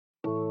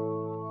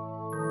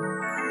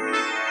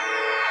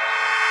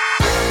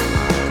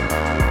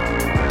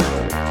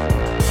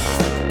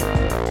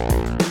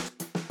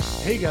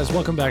Hey guys,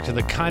 welcome back to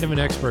the Kind of an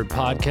Expert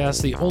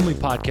podcast, the only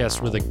podcast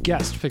where the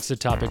guest picks the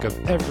topic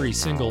of every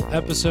single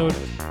episode.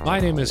 My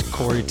name is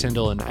Corey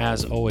Tyndall, and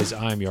as always,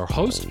 I'm your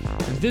host.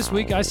 And this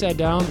week, I sat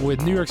down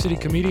with New York City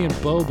comedian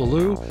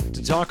Ballew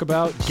to talk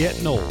about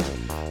getting old.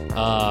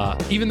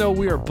 Even though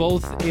we are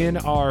both in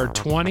our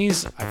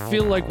 20s, I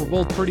feel like we're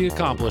both pretty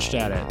accomplished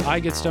at it. I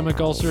get stomach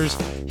ulcers,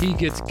 he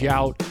gets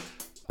gout.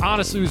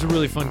 Honestly, it was a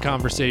really fun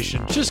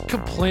conversation, just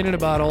complaining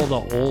about all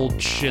the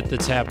old shit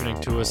that's happening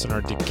to us in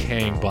our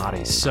decaying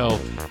bodies. So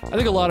I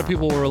think a lot of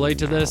people will relate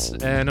to this,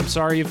 and I'm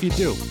sorry if you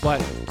do, but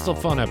it's a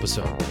fun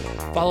episode.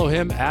 Follow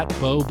him at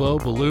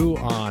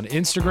Ballew on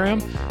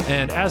Instagram,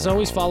 and as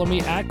always, follow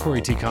me at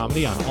Corey T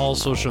Comedy on all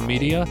social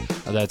media.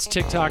 That's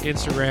TikTok,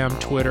 Instagram,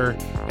 Twitter,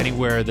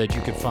 anywhere that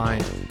you can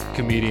find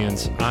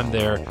comedians. I'm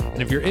there.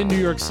 And if you're in New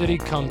York City,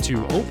 come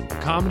to a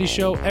comedy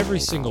show every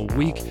single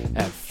week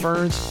at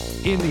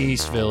Ferns in the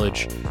East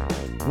Village.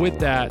 With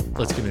that,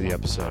 let's get into the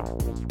episode.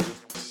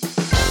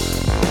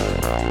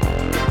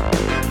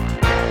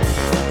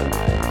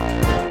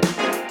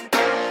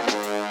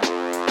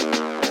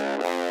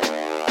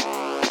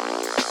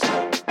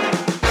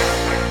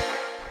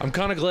 I'm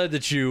kind of glad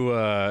that you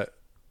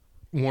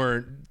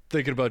weren't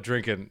thinking about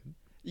drinking.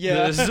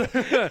 Yeah.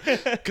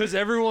 Because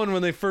everyone,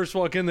 when they first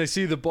walk in, they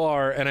see the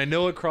bar, and I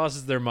know it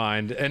crosses their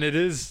mind, and it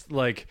is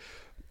like,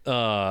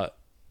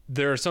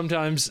 there are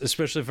sometimes,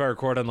 especially if I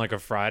record on like a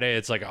Friday,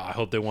 it's like, oh, I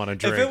hope they want to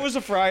drink. If it was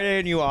a Friday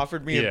and you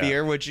offered me a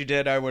beer, which you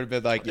did, I would have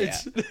been like, yeah.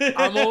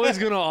 I'm always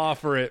going to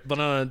offer it, but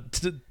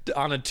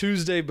on a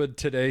Tuesday, but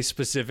today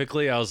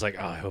specifically, I was like,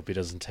 oh, I hope he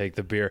doesn't take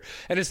the beer.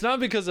 And it's not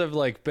because I've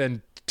like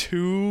been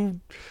too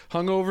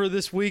hungover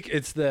this week.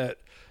 It's that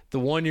the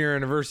 1 year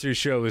anniversary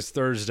show is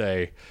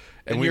Thursday.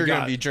 And you're going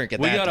to be drinking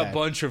that We got time. a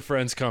bunch of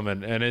friends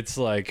coming, and it's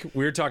like,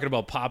 we were talking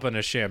about popping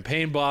a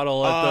champagne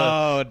bottle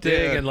at the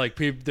thing, dude. and like,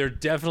 people, they're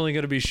definitely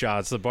going to be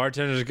shots. The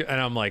bartenders, and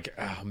I'm like,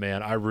 oh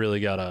man, I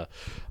really gotta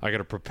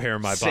prepare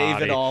my Save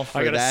body. it all for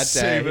I gotta that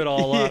save day. it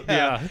all up.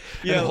 Yeah.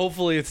 Yeah. And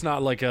hopefully it's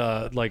not like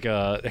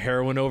a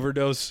heroin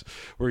overdose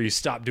where you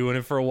stop doing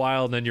it for a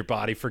while and then your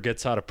body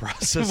forgets how to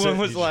process it. When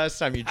was the last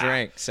time you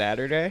drank?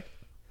 Saturday?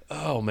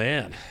 Oh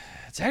man,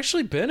 it's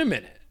actually been a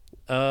minute.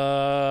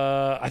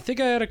 I think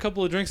I had a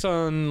couple of drinks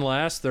on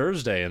last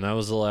Thursday, and that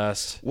was the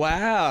last.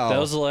 Wow. That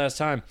was the last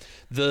time.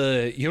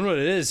 You know what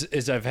it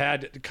is I've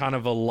had kind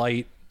of a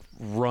light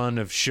run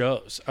of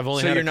shows. I've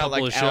only had a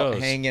couple of shows. So you're not like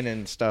out hanging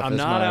and stuff. I'm as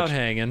not much. out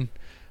hanging.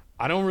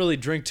 I don't really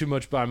drink too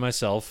much by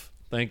myself.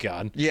 Thank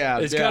God. Yeah,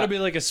 It's got to be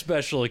like a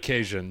special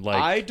occasion.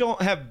 Like I don't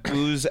have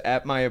booze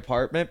at my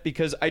apartment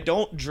because I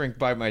don't drink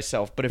by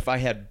myself. But if I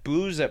had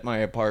booze at my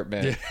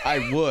apartment,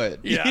 I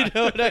would. Yeah. You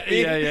know what I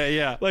mean?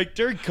 Yeah. Like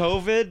during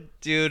COVID,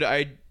 dude,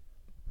 I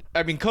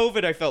mean,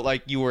 COVID, I felt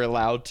like you were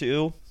allowed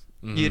to.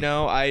 Mm-hmm. You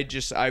know,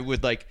 I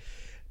would like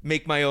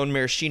make my own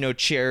maraschino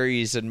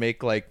cherries and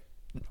make like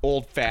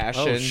old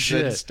fashions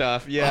and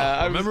stuff. Yeah.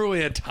 I remember we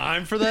had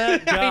time for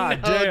that. God I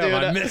know, damn, dude.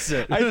 I miss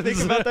it. I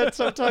think about that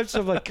sometimes.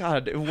 I'm like,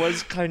 God, it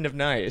was kind of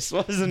nice,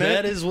 wasn't it?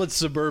 That is what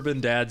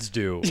suburban dads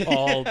do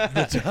all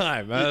the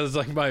time. I was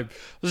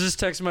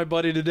just texting my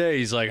buddy today.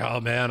 He's like, oh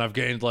man, I've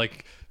gained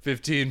like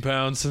 15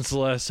 pounds since the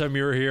last time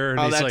you were here. And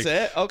Oh, he's that's like,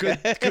 it?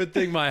 Okay. Good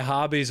thing my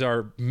hobbies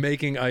are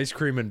making ice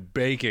cream and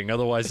baking.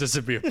 Otherwise, this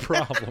would be a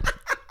problem.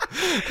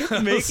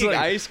 Making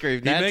ice cream.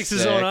 He makes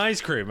his sick. own ice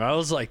cream. I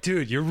was like,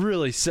 dude, you're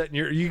really setting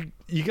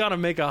you got to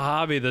make a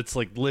hobby that's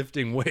like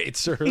lifting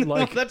weights or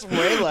like. That's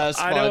way less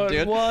fun,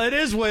 dude. Well, it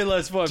is way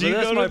less fun. Do you but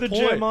that's go my to the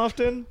point. gym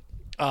often?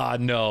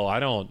 No, I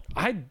don't.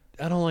 I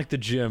don't like the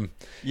gym.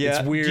 Yeah.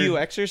 It's weird. Do you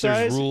exercise?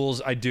 There's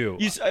rules. I do.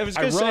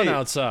 I run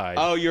outside.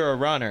 Oh, you're a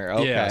runner.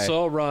 Okay. Yeah,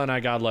 so I'll run. I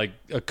got like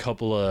a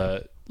couple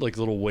of like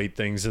little weight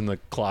things in the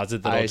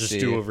closet that I'll just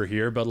do over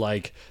here. But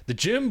like the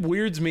gym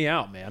weirds me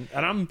out, man.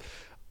 And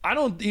I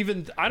don't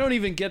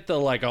even get the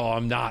like, oh,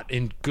 I'm not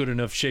in good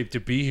enough shape to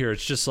be here.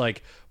 It's just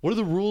like, what are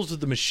the rules with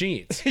the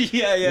machines?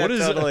 yeah, what is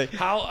totally.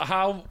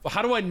 How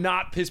do I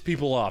not piss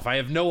people off? I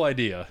have no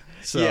idea.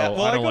 So Yeah,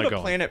 well, I don't go like to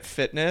going. Planet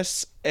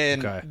Fitness,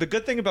 and the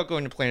good thing about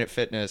going to Planet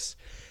Fitness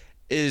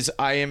is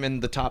I am in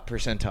the top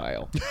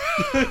percentile.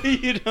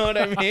 You know what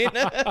I mean?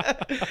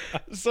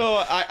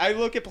 So I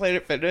look at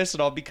Planet Fitness,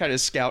 and I'll be kind of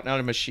scouting out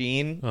a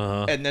machine,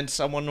 and then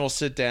someone will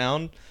sit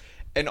down,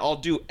 and I'll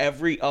do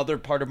every other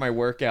part of my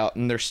workout,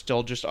 and they're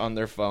still just on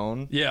their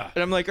phone. Yeah.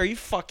 And I'm like, are you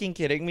fucking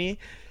kidding me?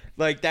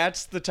 Like,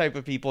 that's the type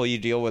of people you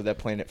deal with at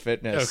Planet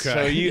Fitness.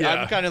 Okay. So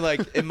I'm kind of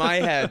like, in my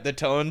head, the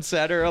tone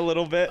setter a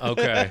little bit.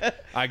 Okay.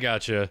 I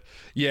gotcha.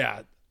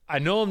 Yeah. I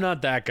know I'm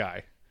not that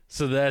guy.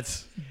 So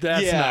that's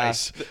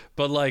nice.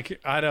 But like,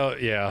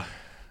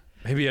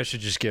 maybe I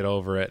should just get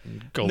over it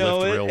and go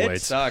lift real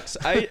weights. It sucks.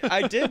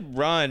 I did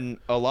run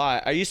a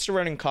lot. I used to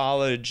run in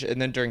college,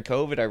 and then during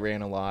COVID, I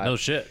ran a lot. No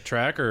shit.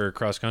 Track or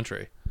cross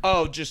country?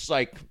 Oh, just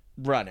like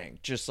running.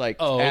 Just like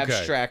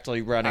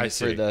abstractly running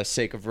for the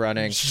sake of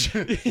running.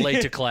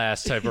 Late to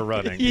class type of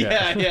running.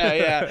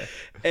 Yeah.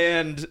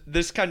 And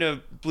this kind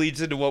of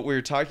bleeds into what we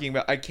were talking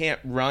about. I can't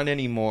run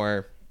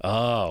anymore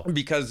Oh.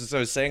 Because as I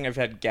was saying, I've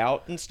had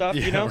gout and stuff,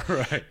 Yeah, you know?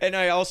 right. And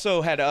I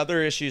also had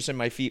other issues in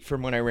my feet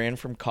from when I ran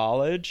from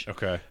college.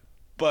 Okay.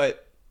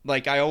 But,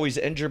 like, I always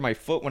injure my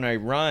foot when I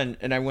run,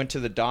 and I went to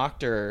the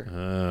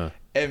doctor.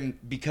 And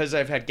because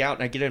I've had gout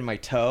and I get it in my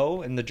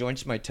toe, in the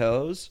joints of my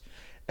toes,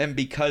 and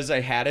because I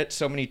had it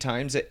so many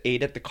times, it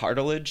ate at the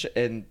cartilage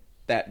and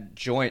that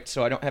joint,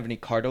 so I don't have any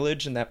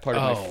cartilage in that part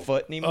of my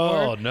foot anymore.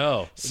 Oh,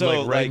 no.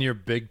 So, like right in your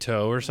big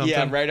toe or something?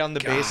 Yeah, right on the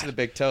base of the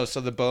big toe. So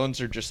the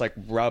bones are just like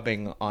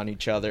rubbing on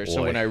each other. Boy.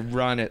 So when I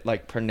run, it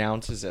like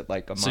pronounces it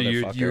like a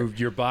motherfucker. So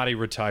your body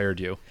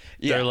retired you.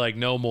 Yeah. They're like,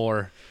 no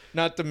more.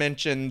 Not to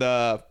mention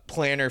the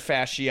plantar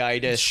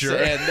fasciitis. Sure.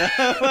 And,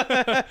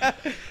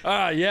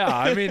 yeah.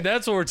 I mean,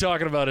 that's what we're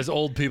talking about is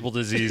old people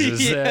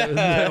diseases. that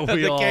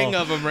we the all king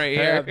of them right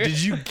have. here. Did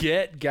you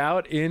get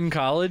gout in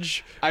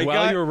college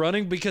while you were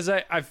running? Because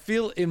I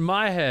feel in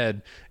my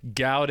head,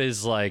 gout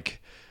is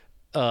like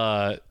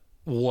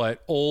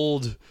what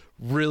old,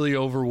 really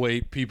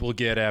overweight people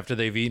get after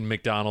they've eaten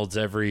McDonald's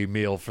every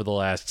meal for the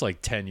last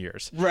like 10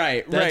 years.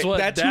 Right, that's right.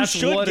 That's who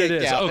should what get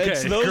it is. gout. Okay,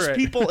 it's those correct.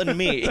 people and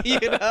me. You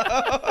know,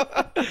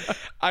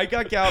 I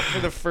got gout for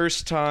the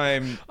first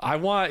time.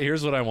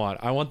 Here's what I want.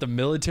 I want the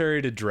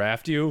military to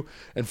draft you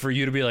and for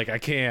you to be like, I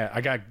can't,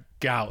 I got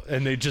gout.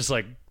 And they just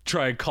like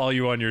try and call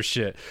you on your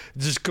shit.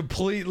 Just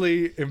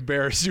completely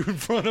embarrass you in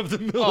front of the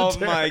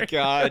military. Oh my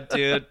God,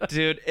 dude.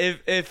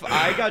 If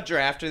I got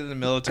drafted in the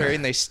military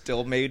and they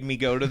still made me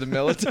go to the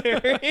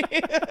military,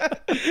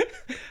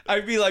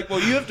 I'd be like, well,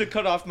 you have to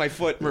cut off my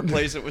foot and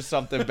replace it with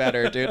something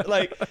better, dude.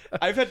 Like,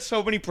 I've had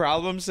so many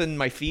problems in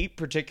my feet,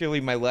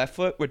 particularly my left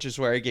foot, which is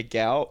where I get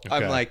gout. Okay.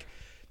 I'm like,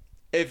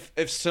 if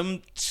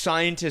some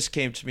scientist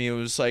came to me and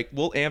was like,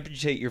 we'll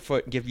amputate your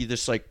foot and give you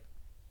this, like,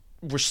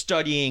 we're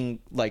studying,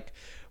 like,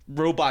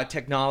 robot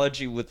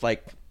technology with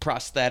like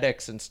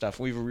prosthetics and stuff.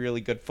 We have a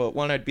really good foot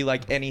one. I'd be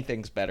like,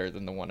 anything's better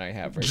than the one I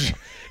have right now.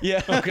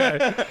 Yeah.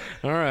 Okay.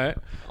 All right.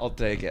 I'll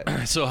take it.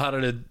 So how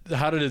did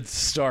it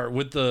start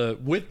with the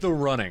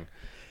running?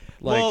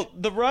 Like, Well,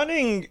 the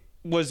running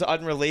was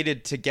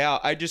unrelated to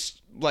gout. I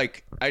just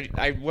like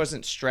I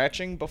wasn't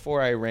stretching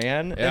before I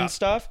ran and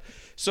stuff.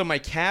 So my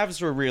calves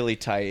were really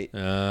tight,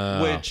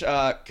 which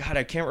God,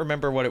 I can't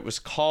remember what it was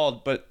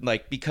called, but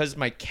like because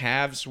my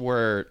calves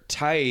were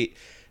tight,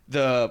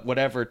 the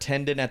whatever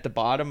tendon at the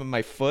bottom of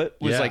my foot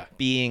was like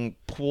being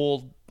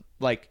pulled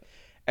like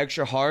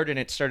extra hard and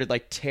it started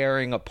like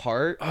tearing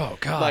apart. Oh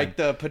God. Like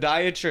the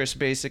podiatrist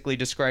basically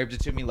described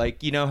it to me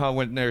like, you know how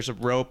when there's a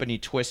rope and you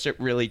twist it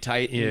really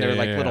tight and they're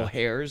like little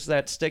hairs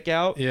that stick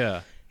out?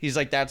 Yeah. He's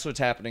like, that's what's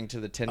happening to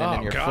the tendon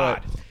in your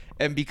God. foot.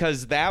 And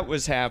because that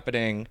was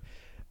happening,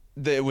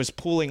 it was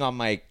pulling on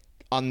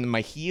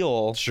my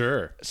heel.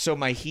 Sure. So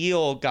my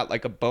heel got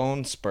like a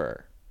bone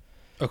spur.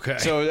 Okay.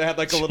 So it had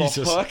like a little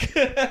Jesus. hook.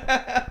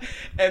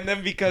 And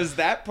then because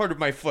that part of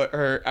my foot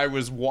hurt, I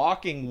was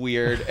walking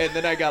weird. And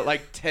then I got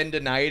like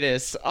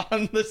tendonitis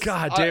on the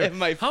God damn. in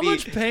my feet. How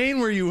much pain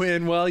were you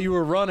in while you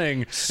were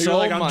running? So You're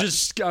like,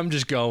 much. I'm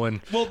just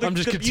going. Well, I'm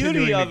just the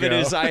continuing beauty of to it go.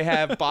 is I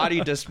have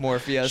body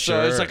dysmorphia.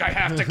 So it's Sure. like I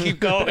have to keep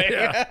going.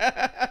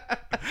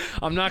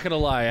 I'm not gonna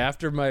lie.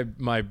 After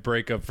my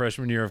breakup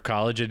freshman year of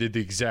college, I did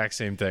the exact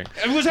same thing.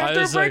 It was after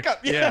a like,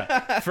 breakup.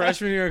 Yeah.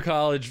 Freshman year of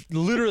college,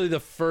 literally the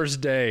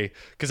first day,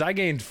 because I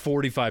gained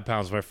 45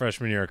 pounds my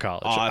freshman year of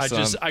college.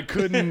 Awesome. I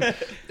couldn't.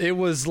 It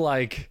was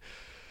like.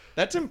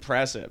 That's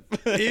impressive.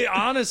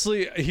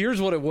 Honestly, here's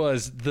what it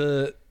was.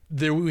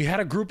 We had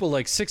a group of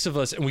like 6 of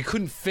us and we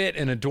couldn't fit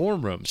in a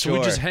dorm room. So we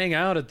Sure. just hang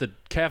out at the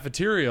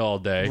cafeteria all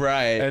day.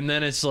 Right. And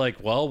then it's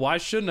like, well, why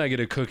shouldn't I get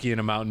a cookie and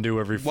a Mountain Dew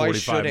every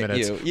 45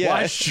 minutes? You? Yeah.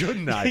 Why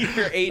shouldn't I?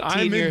 You're 18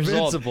 I'm years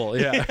invincible. old.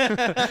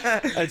 Yeah.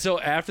 And so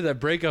after that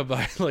breakup,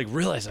 I like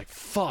realized like,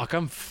 fuck,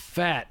 I'm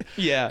fat.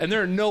 Yeah. And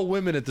there are no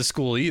women at the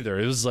school either.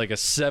 It was like a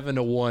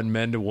 7-to-1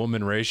 men to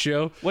woman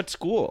ratio. What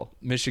school?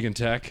 Michigan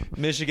Tech.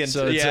 Michigan.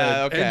 So it's yeah,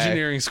 an okay.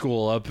 engineering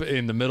school up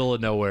in the middle of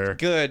nowhere.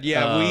 Good.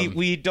 Yeah, Um,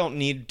 we don't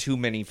need too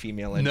many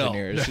female No.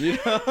 engineers. You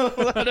know,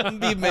 let them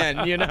be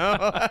men. You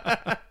know.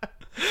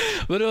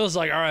 But it was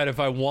like, all right, if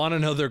I want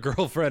another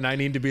girlfriend, I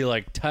need to be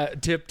like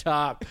tip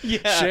top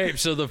shape.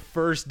 So the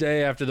first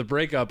day after the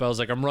breakup, I was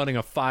like, I'm running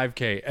a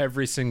 5K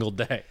every single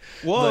day.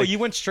 Whoa, Like, you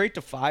went straight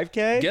to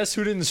 5K? guess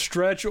who didn't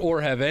stretch or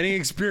have any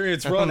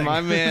experience running?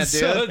 My man,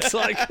 So dude. it's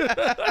like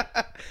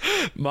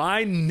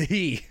my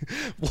knee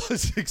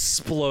was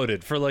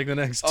exploded for like the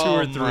next 2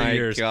 or 3 my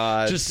years.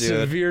 God, just dude.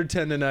 severe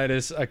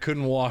tendonitis. I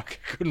couldn't walk,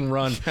 couldn't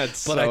run.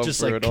 That's but I so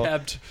just brutal. like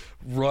kept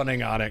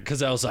running on it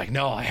because I was like,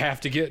 no, I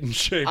have to get in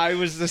shape. I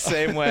was the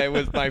same way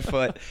with my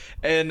foot.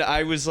 And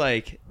I was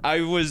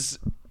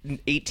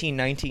 18,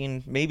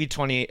 19, maybe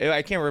 20.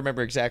 I can't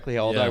remember exactly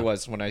how old Yeah. I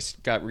was when I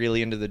got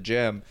really into the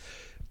gym.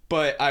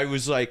 But I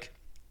was like,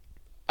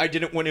 I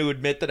didn't want to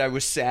admit that I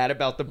was sad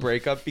about the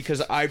breakup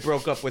because I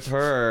broke up with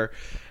her.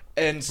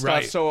 and stuff.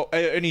 Right. So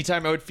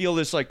anytime I would feel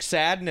this like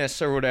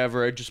sadness or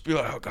whatever, I'd just be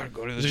like, oh, I gotta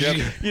go to the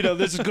gym. You know,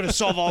 this is gonna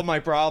solve all my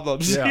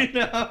problems. Yeah. You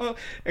know,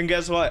 and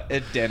guess what?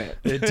 It didn't.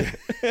 It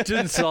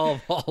didn't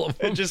solve all of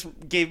them. It just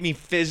gave me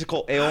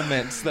physical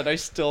ailments that I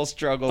still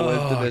struggle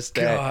with to this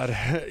day.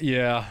 God,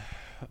 yeah.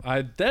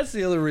 That's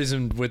the other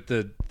reason with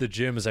the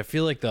gym is I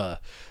feel like the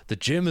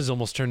gym has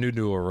almost turned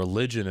into a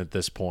religion at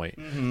this point,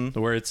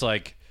 where it's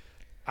like,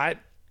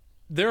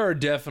 there are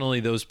definitely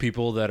those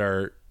people that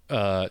are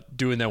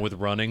doing that with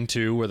running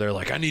too, where they're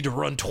like, I need to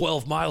run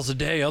 12 miles a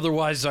day,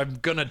 otherwise I'm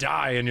gonna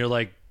die, and you're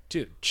like,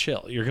 dude,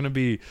 chill. You're gonna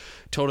be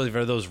totally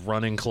for those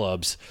running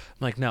clubs. I'm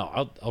like,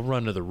 no, I'll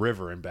run to the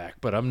river and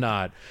back, but I'm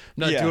not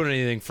doing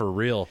anything for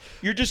real.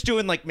 You're just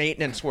doing like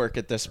maintenance work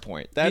at this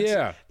point.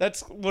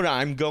 That's what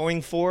I'm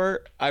going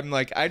for. I'm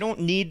like, I don't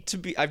need to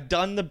be. I've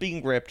done the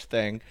being ripped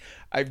thing.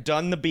 I've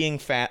done the being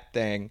fat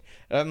thing.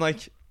 And I'm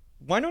like,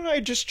 why don't I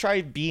just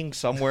try being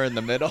somewhere in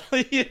the middle?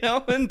 You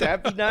know, and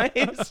that'd be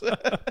nice.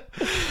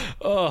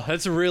 Oh,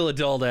 that's a real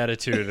adult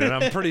attitude, and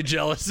I'm pretty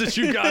jealous that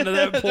you've gotten to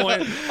that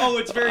point. Oh,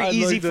 it's very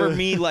easy for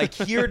me, like,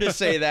 here to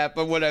say that,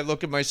 but when I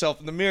look at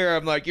myself in the mirror,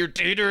 I'm like, you're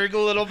teetering a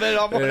little bit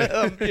on one of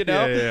them, you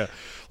know? Yeah.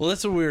 Well,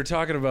 that's what we were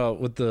talking about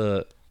with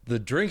the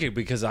drinking,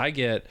 because I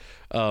get,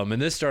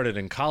 and this started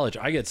in college,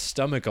 I get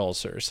stomach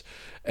ulcers,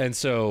 and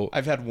so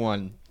I've had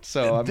one.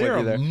 So I'm they're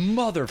with you there. A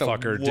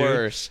motherfucker, the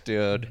worst,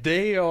 dude.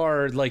 They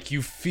are like,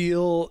 you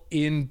feel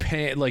in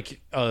pain,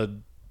 like a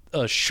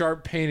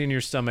sharp pain in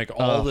your stomach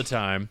all the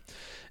time.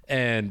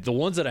 And the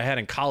ones that I had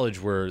in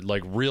college were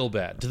like real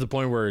bad, to the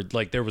point where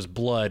like there was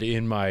blood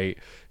in my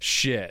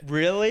shit.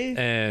 Really?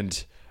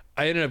 And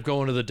I ended up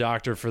going to the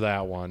doctor for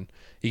that one.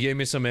 He gave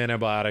me some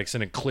antibiotics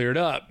and it cleared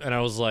up. And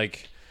I was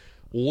like,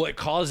 what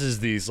causes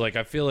these? Like,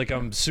 I feel like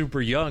I'm super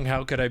young.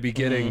 How could I be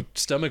getting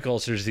stomach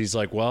ulcers? He's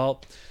like,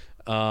 well,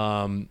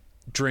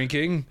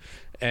 drinking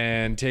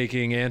and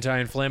taking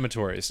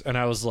anti-inflammatories. And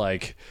I was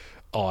like,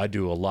 oh, I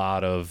do a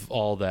lot of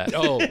all that.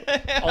 Oh,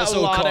 also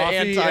a lot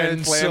coffee of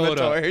and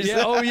soda. anti-inflammatories.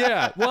 Yeah, oh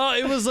yeah. Well,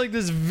 it was like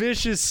this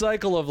vicious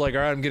cycle of like,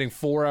 all right, I'm getting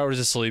 4 hours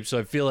of sleep, so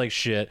I feel like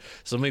shit.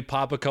 So let me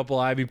pop a couple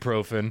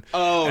ibuprofen,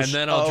 and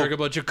then I'll drink a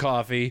bunch of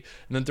coffee,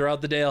 and then throughout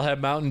the day I'll have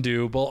Mountain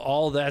Dew. But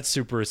all that's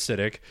super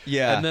acidic.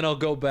 Yeah. And then I'll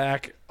go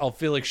back. I'll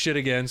feel like shit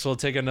again, so I'll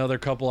take another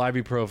couple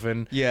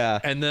ibuprofen. Yeah.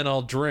 And then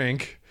I'll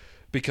drink,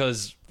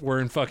 because we're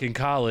in fucking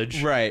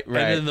college. Right. And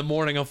then in the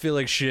morning I'll feel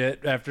like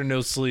shit after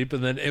no sleep.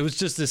 And then it was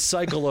just this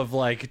cycle of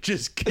like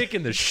just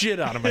kicking the shit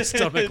out of my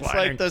stomach It's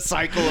lining. like the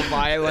cycle of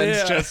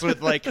violence, just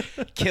with like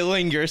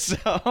killing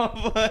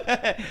yourself.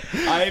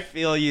 I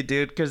feel you,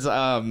 dude, because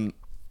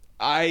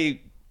I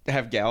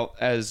have gout,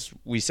 as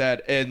we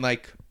said. And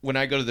like when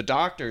I go to the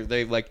doctor,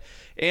 they like,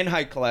 and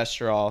high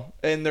cholesterol.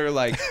 And they're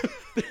like...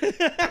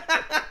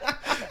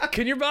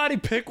 Can your body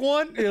pick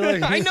one? You're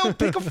like, I know,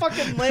 pick a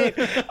fucking lane.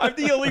 I'm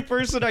the only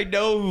person I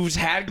know who's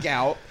had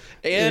gout.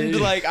 And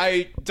like,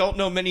 I don't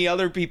know many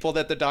other people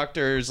that the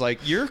doctor is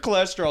like, your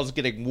cholesterol is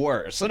getting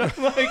worse. And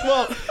I'm like,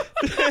 well,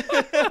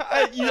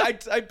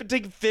 I've been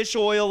taking fish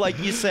oil, like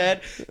you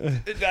said.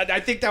 I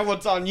think that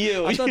one's on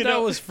you. I thought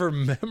that was for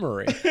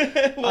memory.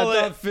 I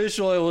thought fish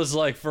oil was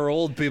like for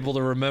old people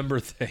to remember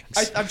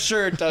things. I'm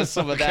sure it does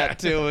some of that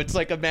too. It's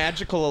like a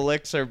magical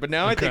elixir, but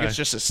now I think it's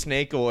just a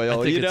snake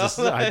oil. I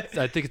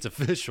think it's a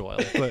fish oil.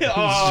 But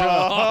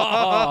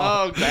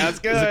oh, that's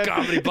good. It's a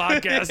comedy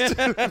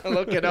podcast.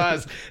 Look at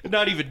us.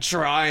 Not even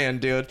trying,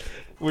 dude.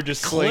 We're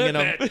just slinging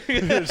them.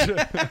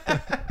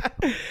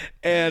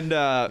 And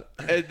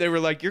they were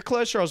like, your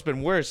cholesterol's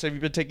been worse. Have you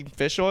been taking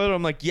fish oil? And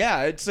I'm like,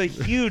 yeah, it's a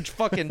huge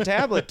fucking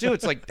tablet, too.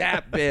 It's like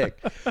that big.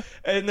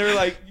 And they're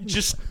like,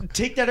 just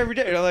take that every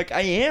day. And I'm like,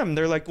 I am.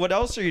 They're like, what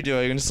else are you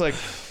doing? And it's like,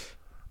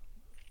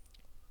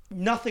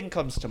 nothing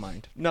comes to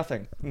mind.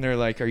 Nothing. And they're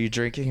like, are you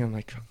drinking? I'm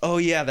like, oh,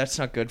 yeah, that's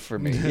not good for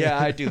me. Yeah,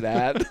 I do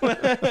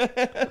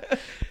that.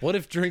 What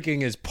if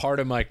drinking is part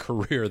of my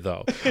career,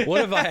 though?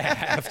 What if I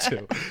have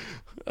to?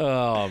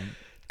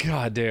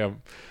 God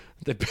damn.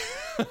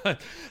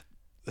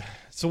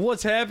 So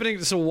what's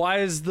happening? So why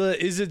is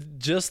it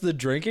just the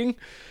drinking?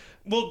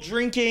 Well,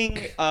 drinking,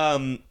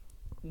 I'm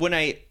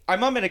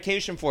on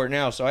medication for it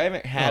now, so I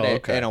haven't had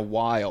it in a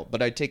while,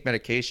 but I take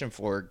medication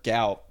for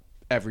gout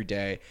every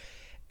day.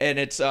 And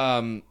it's,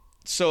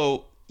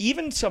 so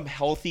even some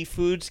healthy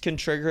foods can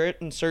trigger it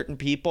in certain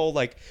people.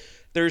 Like,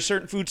 there are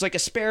certain foods like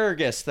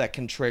asparagus that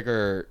can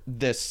trigger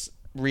this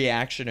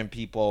reaction in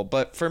people.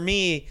 But for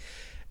me,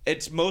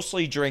 it's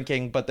mostly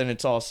drinking, but then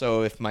it's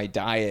also if my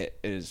diet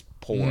is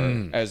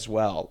poor as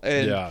well.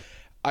 And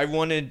I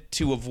wanted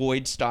to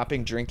avoid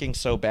stopping drinking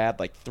so bad.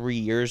 Like 3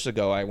 years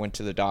ago, I went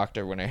to the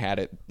doctor when I had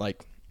it,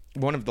 like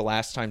one of the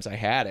last times I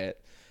had it.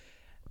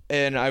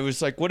 And I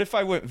was like, what if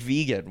I went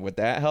vegan? Would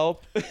that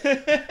help?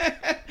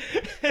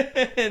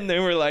 And they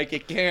were like,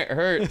 it can't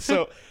hurt.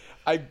 So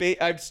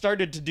I've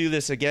started to do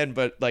this again,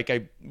 but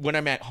like when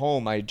I'm at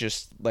home, I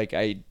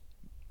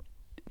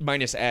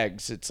minus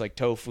eggs, it's like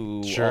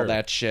tofu, all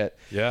that shit.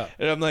 Yeah.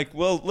 And I'm like,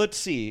 well, let's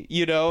see,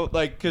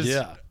 like, because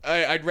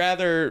I'd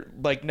rather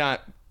like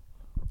not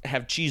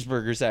have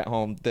cheeseburgers at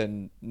home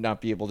than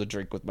not be able to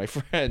drink with my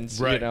friends,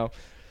 right. you know?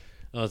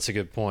 Oh, that's a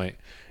good point.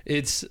 I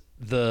was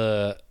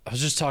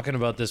just talking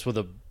about this with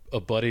a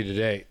buddy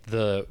today.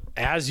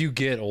 As you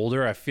get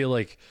older, I feel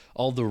like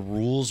all the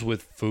rules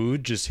with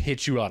food just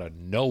hit you out of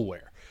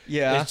nowhere.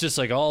 Yeah. It's just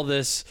like all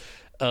this,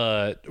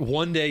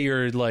 one day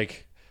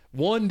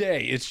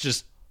it's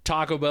just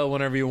Taco Bell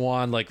whenever you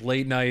want, like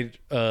late night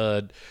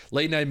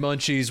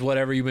munchies,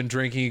 whatever you've been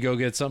drinking, you go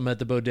get something at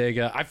the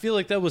bodega. I feel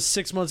like that was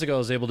 6 months ago I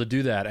was able to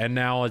do that. And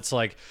now it's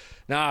like,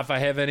 if I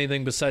have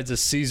anything besides a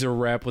Caesar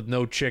wrap with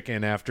no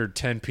chicken after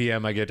 10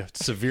 p.m., I get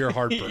severe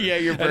heartburn. Yeah,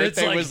 your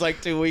birthday was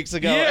like 2 weeks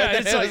ago. Yeah,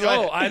 it's like,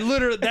 I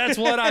literally, that's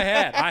what I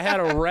had. I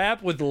had a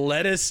wrap with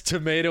lettuce,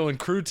 tomato, and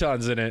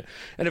croutons in it.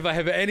 And if I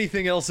have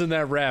anything else in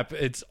that wrap,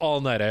 it's all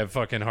night I have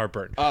fucking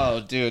heartburn. Oh,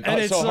 dude.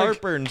 And so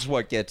heartburn's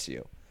what gets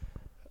you?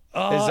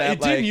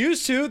 Didn't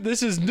used to.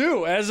 This is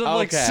new. As of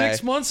like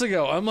 6 months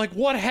ago. I'm like,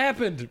 what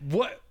happened?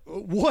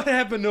 What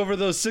happened over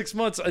those 6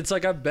 months? It's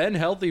like I've been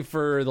healthy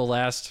for the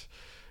last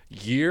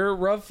year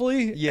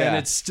roughly, and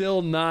it's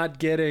still not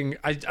getting.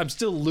 I'm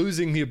still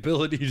losing the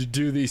ability to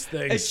do these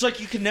things. It's like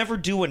you can never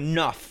do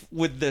enough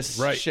with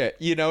this shit.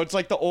 You know, it's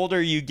like the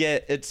older you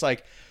get, it's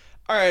like,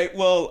 all right,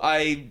 well,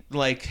 I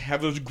like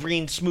have a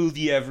green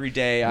smoothie every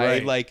day.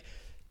 Right. I like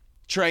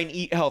try and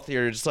eat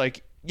healthier. It's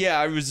like, yeah,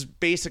 I was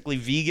basically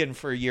vegan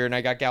for a year and I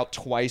got gout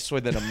twice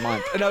within a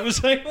month. And I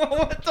was like, well,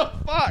 what the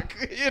fuck?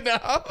 You know?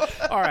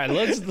 All right,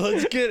 let's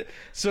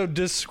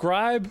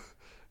describe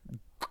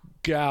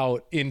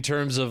gout in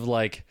terms of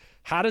like,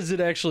 how does it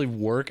actually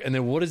work? And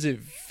then what does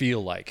it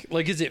feel like?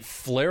 Like, is it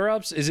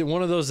flare-ups? Is it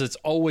one of those that's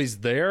always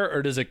there,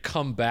 or does it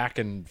come back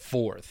and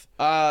forth?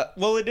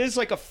 Well, it is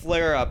like a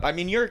flare-up. I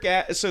mean,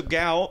 so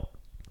gout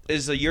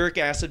is a uric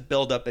acid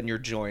buildup in your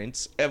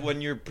joints. And when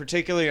you're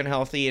particularly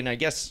unhealthy, and I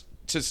guess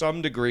to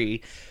some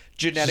degree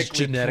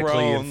genetically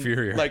prone,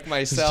 inferior, like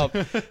myself.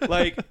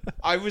 Like,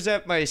 I was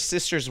at my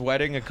sister's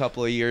wedding a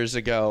couple of years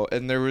ago,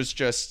 and there was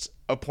just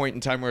a point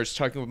in time where I was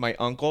talking with my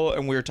uncle,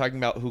 and we were talking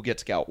about who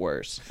gets gout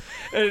worse.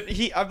 And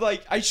I'm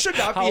like, I should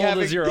not be having. How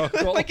old is your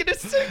uncle? Like in his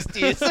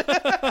 60s.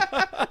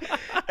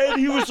 And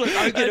he was like,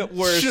 I get it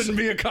worse. Shouldn't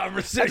be a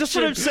conversation. That's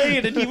what I'm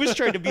saying. And he was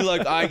trying to be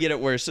like, I get it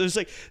worse. So it was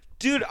like,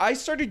 dude, I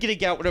started getting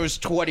gout when I was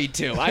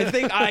 22. I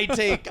think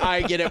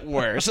I get it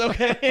worse,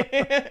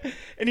 okay?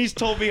 And he's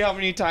told me how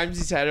many times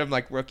he's had it. I'm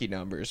like, rookie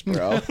numbers,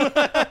 bro.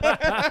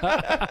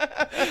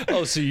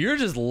 Oh, so you're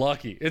just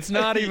lucky. It's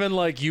not even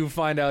like you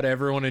find out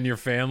everyone in your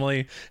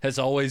family has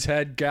always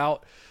had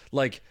gout.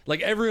 Like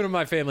everyone in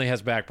my family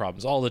has back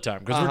problems all the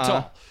time because we're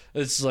tall.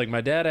 It's like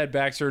my dad had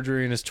back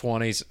surgery in his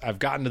 20s. I've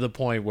gotten to the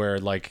point where,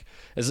 like,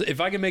 if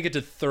I can make it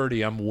to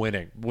 30, I'm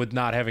winning with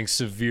not having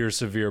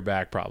severe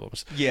back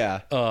problems.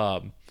 Yeah.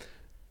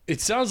 It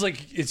sounds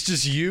like it's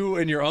just you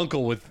and your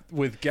uncle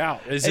with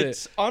gout.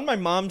 It's on my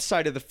mom's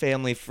side of the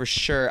family for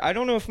sure. I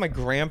don't know if my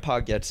grandpa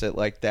gets it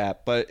like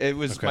that, but it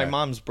was my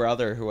mom's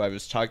brother who I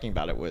was talking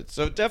about it with.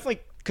 So definitely,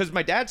 because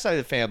my dad's side of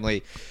the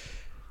family,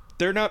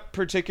 they're not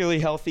particularly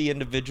healthy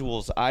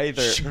individuals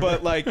either,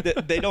 but like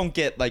they don't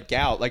get like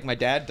gout. Like my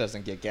dad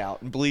doesn't get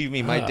gout, and believe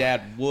me, my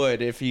dad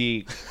would if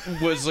he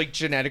was like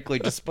genetically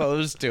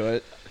disposed to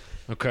it.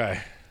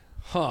 Okay,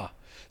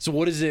 So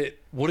what does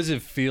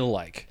it feel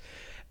like?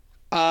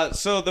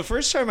 So the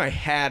first time I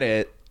had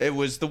it, it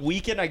was the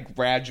weekend I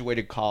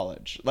graduated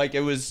college. Like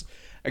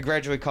I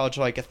graduated college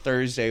like a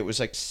Thursday. It was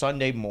like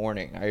Sunday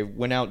morning. I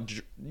went out,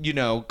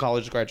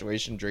 college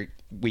graduation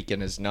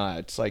weekend is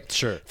nuts. Like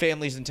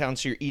families in town,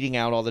 so you're eating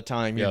out all the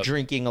time. You're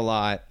drinking a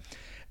lot.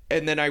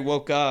 And then I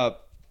woke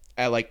up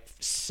at like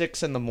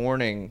 6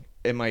 a.m.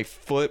 and my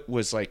foot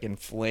was like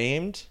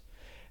inflamed.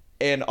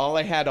 And all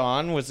I had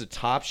on was a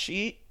top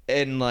sheet.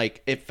 And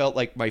like it felt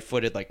like my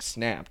foot had like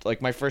snapped. Like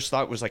my first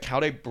thought was like,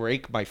 how'd I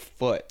break my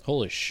foot?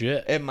 Holy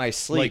shit! In my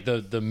sleep,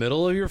 like the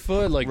middle of your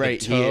foot, like right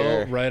the toe,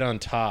 here, right on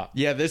top.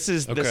 Yeah, this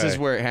is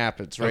where it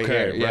happens. Right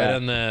here, right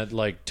on that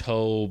like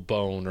toe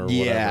bone or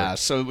whatever. Yeah,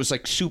 so it was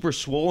like super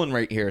swollen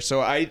right here.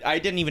 So I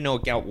didn't even know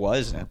what gout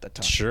was at the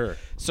time. Sure.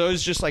 So it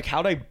was just like,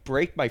 how'd I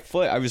break my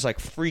foot? I was like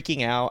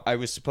freaking out. I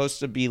was supposed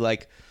to be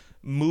like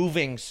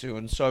moving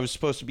soon, so I was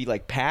supposed to be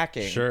like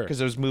packing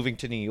because I was moving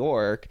to New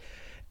York.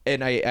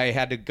 And I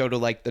had to go to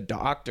like the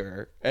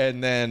doctor,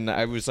 and then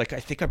I was like, I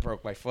think I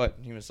broke my foot,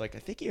 and he was like, I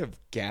think you have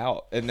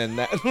gout. And then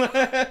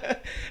I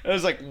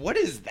was like, what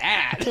is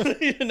that?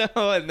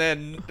 And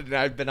then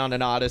I've been on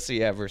an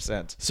odyssey ever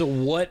since. So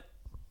what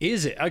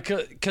is it?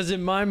 Because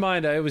in my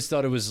mind, I always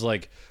thought it was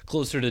like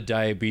closer to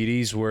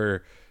diabetes,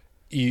 where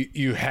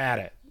you had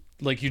it,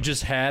 like you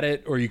just had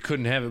it, or you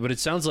couldn't have it. But it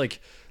sounds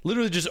like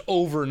literally just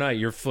overnight,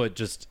 your foot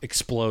just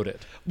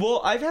exploded.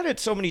 Well, I've had it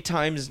so many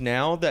times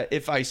now that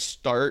if I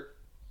start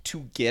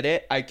to get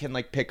it, I can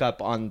like pick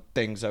up on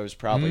things I was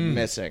probably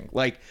missing.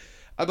 Like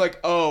I'm like,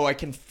 oh, I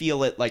can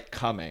feel it like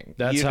coming.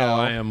 That's how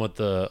I am with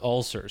the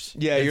ulcers.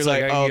 Yeah, it's you're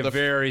like I get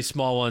very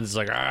small ones.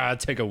 Like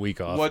take a week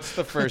off. What's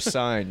the first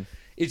sign?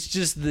 It's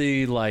just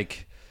the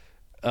like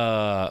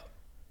when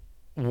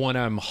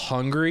I'm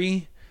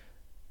hungry,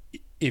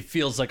 it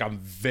feels like I'm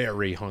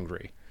very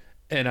hungry.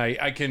 and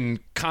I can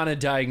kind of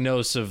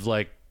diagnose of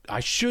like, I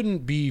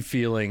shouldn't be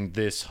feeling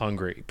this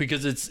hungry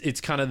because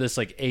it's kind of this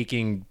like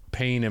aching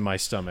pain in my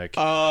stomach.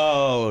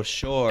 Oh,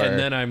 sure. And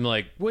then I'm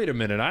like, wait a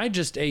minute, I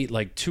just ate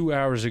like 2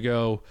 hours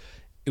ago.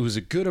 It was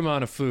a good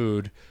amount of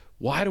food.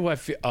 Why do I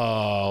feel?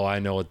 Oh, I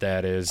know what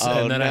that is. Oh,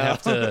 and then no. I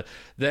have to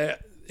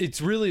it's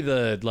really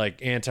the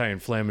like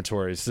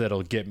anti-inflammatories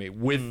that'll get me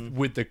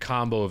with the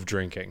combo of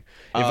drinking.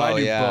 If I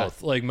do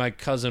both, like my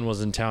cousin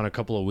was in town a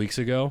couple of weeks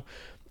ago,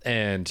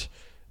 and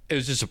it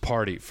was just a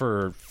party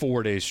for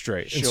 4 days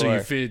straight. And so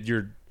you feed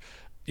your,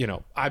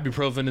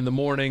 ibuprofen in the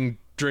morning,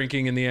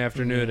 drinking in the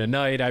afternoon and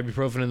night,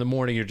 ibuprofen in the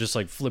morning, you're just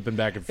like flipping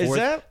back and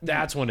forth.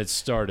 That's when it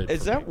started.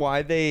 Is that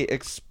why they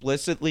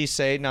explicitly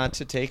say not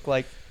to take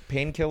like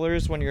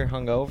painkillers when you're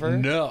hungover?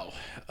 No.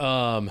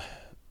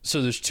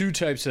 So there's two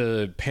types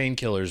of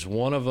painkillers.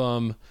 One of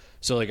them,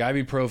 so like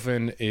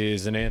ibuprofen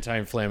is an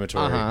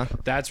anti-inflammatory.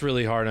 That's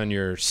really hard on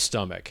your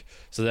stomach.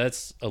 So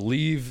that's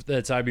Aleve,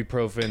 that's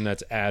ibuprofen,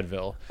 that's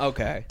Advil.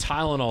 Okay.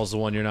 Tylenol is the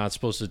one you're not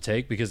supposed to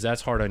take because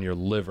that's hard on your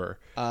liver.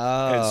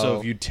 Oh. And so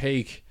if you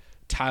take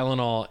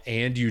Tylenol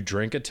and you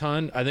drink a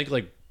ton, I think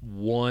like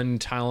one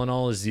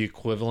Tylenol is the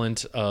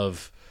equivalent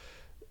of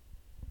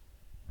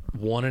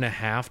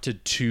 1.5 to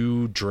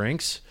 2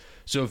 drinks.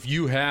 So if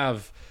you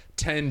have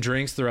 10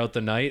 drinks throughout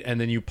the night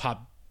and then you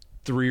pop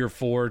 3 or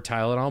 4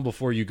 Tylenol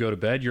before you go to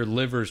bed, your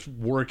liver's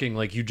working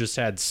like you just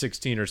had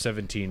 16 or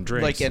 17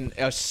 drinks. Like in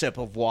a sip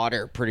of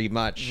water, pretty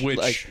much.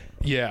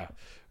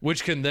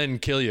 Which can then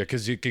kill you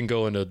because you can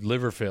go into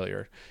liver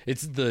failure.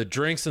 It's the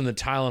drinks and the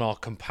Tylenol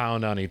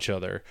compound on each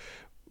other,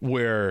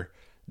 where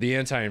the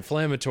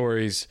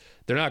anti-inflammatories,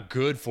 they're not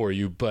good for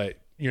you, but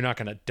you're not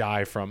going to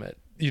die from it.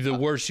 The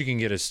worst you can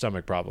get is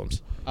stomach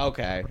problems.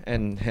 Okay,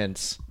 and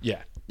hence.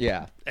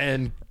 Yeah,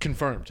 and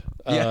confirmed.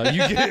 You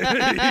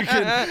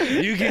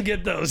can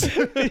get those.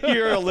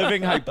 You're a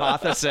living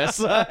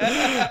hypothesis.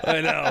 I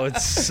know,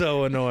 it's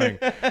so annoying.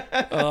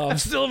 I'm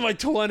still in my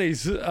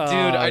 20s, dude.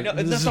 I know,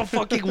 and that's the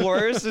fucking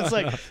worst. It's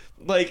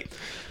like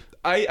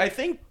I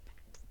think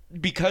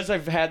because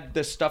I've had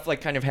this stuff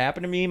like kind of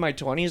happen to me in my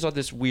 20s, all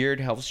this weird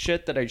health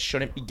shit that I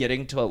shouldn't be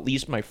getting till at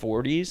least my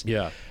 40s.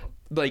 Yeah.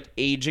 Like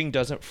aging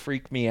doesn't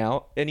freak me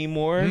out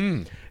anymore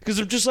because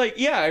I'm just like,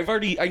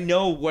 I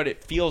know what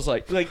it feels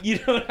like,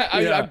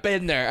 I've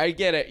been there, I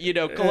get it,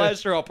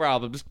 cholesterol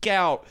problems,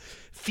 gout,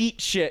 feet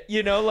shit,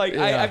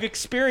 I've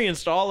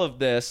experienced all of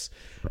this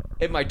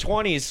in my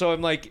 20s, so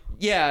I'm like,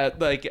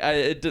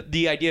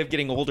 the idea of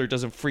getting older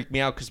doesn't freak me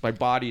out because my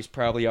body's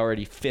probably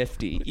already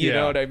 50, you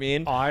know what I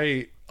mean?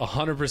 I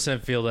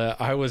 100% feel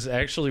that. I was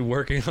actually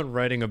working on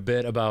writing a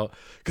bit about,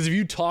 because if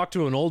you talk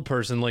to an old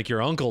person like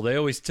your uncle, they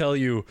always tell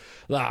you,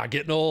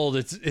 getting old,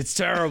 it's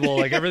terrible,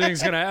 like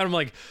everything's gonna happen. I'm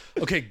like,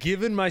 okay,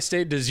 given my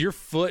state, does your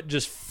foot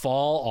just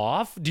fall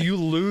off? Do you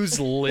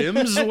lose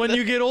limbs when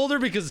you get older?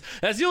 Because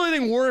that's the only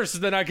thing worse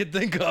than I could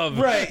think of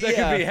that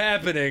could be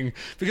happening,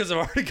 because I've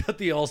already got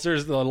the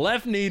ulcers, the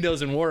left knee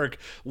doesn't work.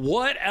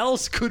 What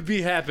else could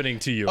be happening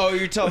to you? Oh,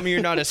 you're telling me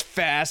you're not as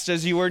fast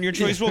as you were in your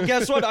 20s? Well,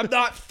 guess what? I'm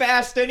not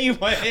fast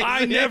anyway.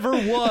 I never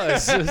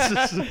was.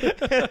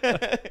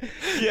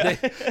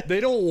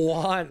 They don't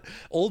want,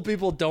 old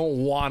people don't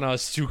want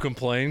us to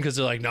complain because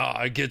they're like, no,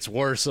 it gets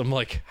worse. I'm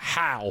like,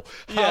 how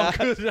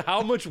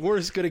much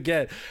worse could it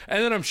get?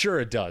 And then I'm sure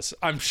it does.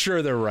 I'm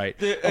sure they're right.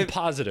 I'm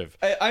positive.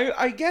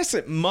 I guess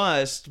it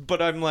must, but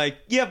I'm like,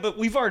 but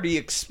we've already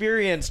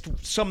experienced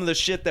some of the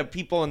shit that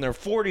people in their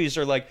 40s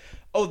are like,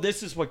 oh,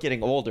 this is what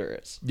getting older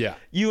is. Yeah.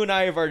 You and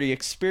I have already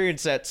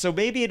experienced that. So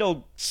maybe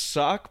it'll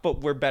suck,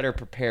 but we're better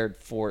prepared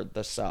for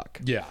the suck.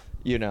 Yeah.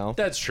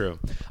 That's true.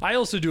 I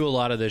also do a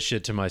lot of this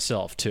shit to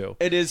myself too.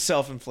 It is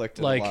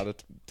self-inflicted a lot of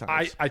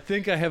times. I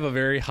think I have a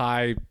very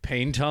high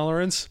pain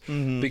tolerance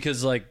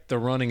because like the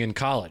running in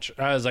college,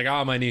 I was like,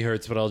 my knee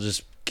hurts, but I'll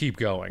just keep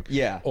going.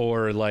 Yeah.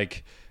 Or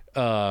like,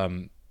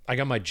 I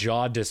got my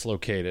jaw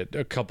dislocated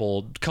a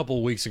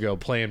couple weeks ago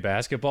playing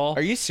basketball.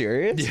 Are you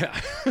serious? Yeah.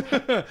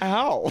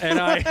 How? And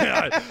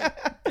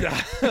I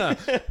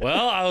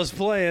was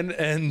playing,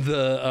 and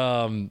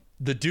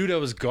the dude I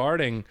was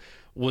guarding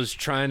was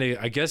trying to,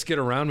 I guess, get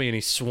around me, and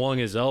he swung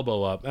his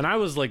elbow up, and I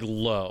was like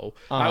low.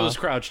 I was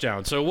crouched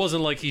down, so it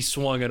wasn't like he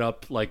swung it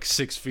up like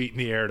 6 feet in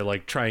the air to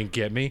like try and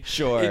get me.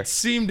 Sure. It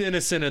seemed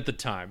innocent at the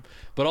time,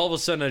 but all of a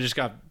sudden I just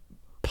got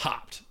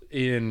popped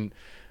in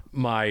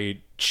my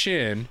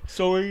chin.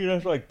 So were you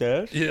just like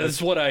this? Yeah,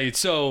 that's what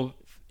so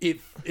it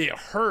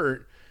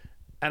hurt,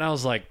 and I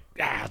was like,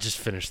 I'll just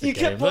finish the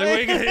game.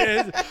 Like,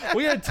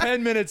 we had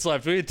 10 minutes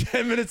left. We had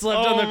 10 minutes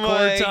left on the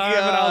court time,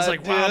 and I was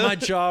like, wow, my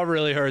jaw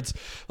really hurts.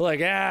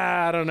 Like,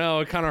 I don't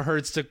know. It kind of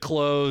hurts to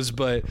close,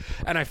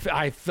 and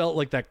I felt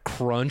like that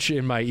crunch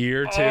in my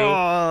ear, too.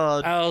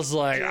 Oh, I was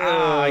like,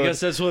 I guess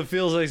that's what it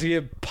feels like to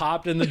get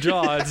popped in the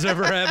jaw. It's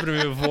never happened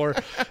to me before.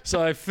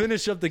 So I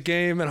finished up the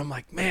game, and I'm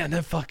like, man,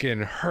 that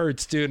fucking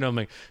hurts, dude. And I'm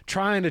like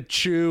trying to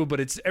chew,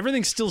 but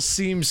everything still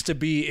seems to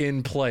be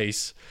in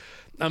place.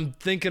 I'm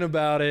thinking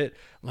about it.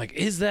 I'm like,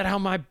 is that how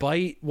my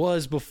bite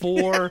was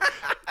before?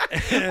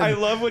 I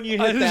love when you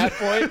hit that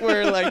point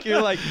where like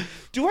you're like,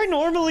 do I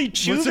normally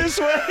chew this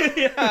way?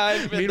 Yeah.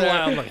 I've been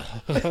Meanwhile,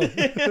 there.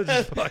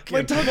 I'm like,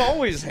 My tongue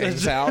always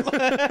hangs out.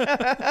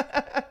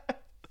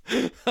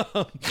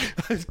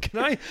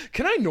 Can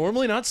I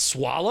normally not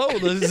swallow?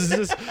 This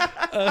is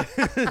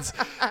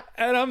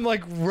and I'm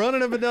like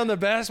running up and down the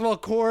basketball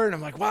court, and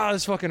I'm like, wow,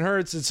 this fucking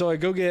hurts. And so I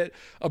go get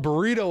a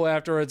burrito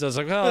afterwards. I was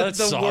like, oh, that's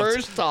the soft.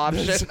 worst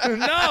option.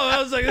 No, I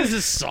was like, this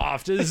is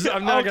soft.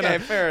 I'm not Okay,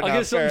 fair enough, I'll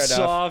get something fair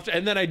enough. soft.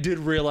 And then I did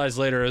realize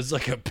later it was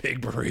like a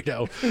big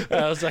burrito.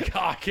 And I was like, oh,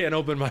 I can't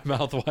open my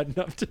mouth wide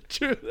enough to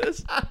chew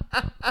this.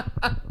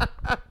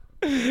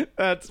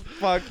 That's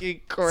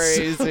fucking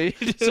crazy.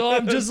 So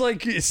I'm just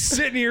like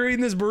sitting here eating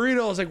this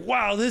burrito. I was like,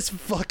 wow, this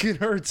fucking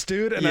hurts,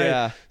 dude. And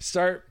I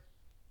start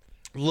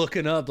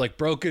looking up like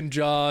broken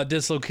jaw,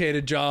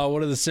 dislocated jaw.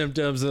 What are the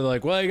symptoms? And they're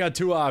like, well, you got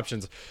two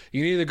options.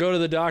 You can either go to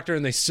the doctor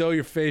and they sew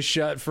your face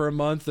shut for a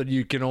month, and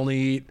you can only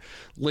eat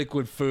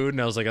liquid food.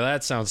 And I was like, oh,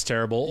 that sounds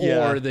terrible.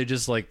 Yeah. Or they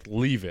just like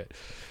leave it.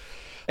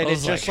 And it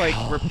just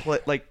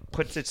like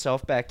puts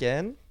itself back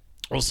in.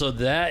 Well, so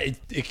that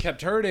it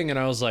kept hurting, and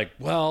I was like,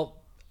 well,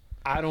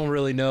 I don't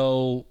really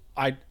know.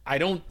 I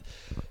don't.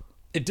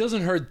 It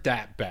doesn't hurt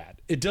that bad.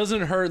 It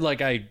doesn't hurt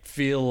like I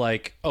feel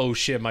like, oh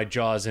shit, my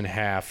jaw's in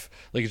half.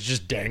 Like it's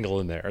just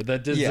dangling there.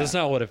 That's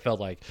not what it felt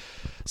like.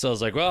 So I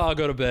was like, well, I'll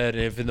go to bed.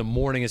 And if in the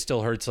morning it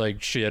still hurts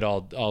like shit,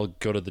 I'll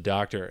go to the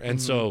doctor.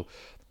 And so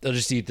I'll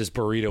just eat this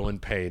burrito in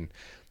pain.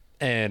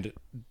 And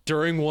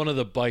during one of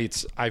the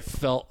bites, I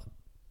felt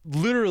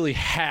literally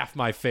half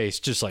my face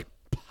just like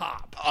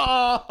pop.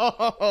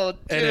 Oh,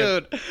 dude.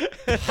 And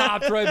it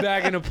popped right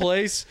back into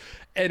place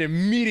and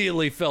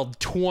immediately felt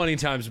 20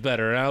 times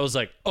better. And I was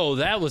like, oh,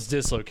 that was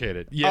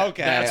dislocated. Yeah,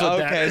 okay, that's what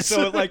that is.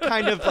 So it like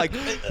kind of like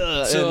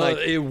so and like,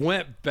 it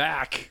went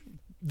back.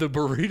 The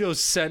burrito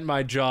sent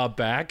my jaw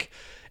back,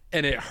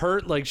 and it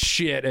hurt like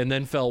shit and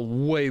then felt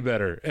way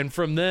better. And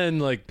from then,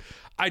 like,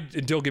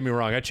 don't get me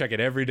wrong, I check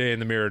it every day in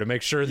the mirror to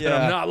make sure that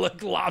I'm not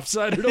like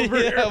lopsided over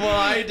here. Yeah, well,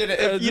 I didn't.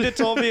 If you'd have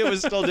told me it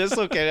was still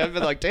dislocated, I'd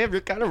been like, damn,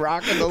 you're kind of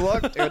rocking the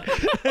look, dude.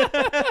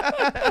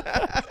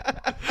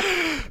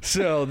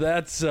 So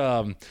that's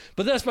but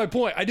that's my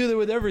point. I do that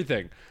with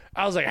everything.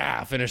 I was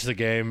like, finish the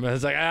game. I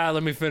was like,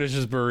 let me finish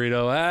this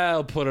burrito.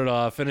 I'll put it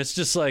off. And it's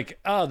just like,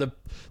 the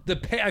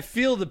pain. I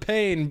feel the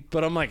pain,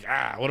 but I'm like,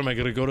 what am I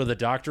going to go to the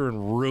doctor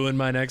and ruin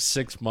my next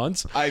 6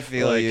 months? I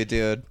feel you,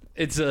 dude.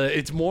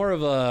 It's more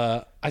of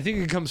a, I think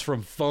it comes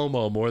from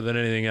FOMO more than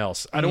anything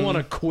else. I don't want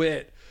to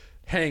quit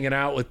hanging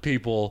out with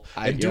people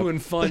and doing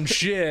fun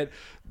shit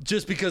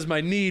just because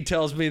my knee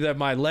tells me that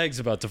my leg's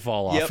about to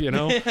fall off, you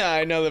know? Yeah,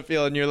 I know the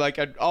feeling. You're like,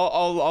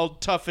 I'll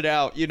tough it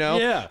out, you know?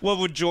 Yeah. What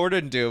would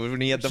Jordan do when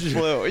he had the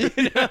flu? You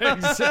know?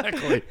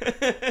 Exactly.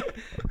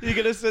 You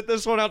gonna sit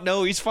this one out?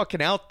 No, he's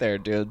fucking out there,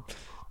 dude.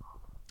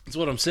 That's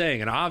what I'm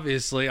saying. And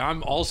obviously,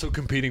 I'm also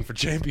competing for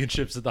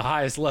championships at the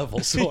highest level,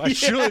 so I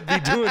should be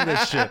doing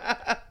this shit.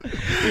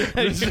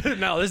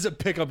 Now, this is a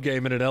pickup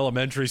game in an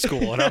elementary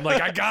school, and I'm like,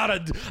 I gotta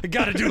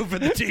do it for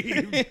the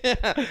team.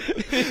 Yeah.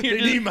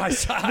 They need my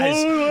size.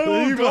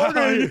 They need my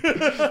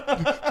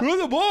throw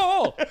the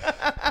ball.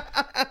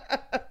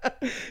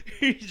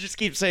 You just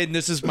keep saying,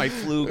 this is my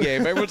flu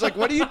game. Everyone's like,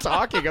 what are you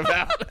talking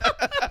about?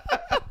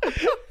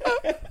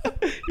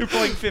 You're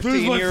playing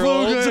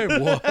 15-year-olds.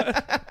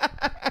 What?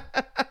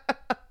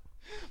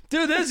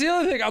 Dude, that's the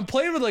other thing. I'm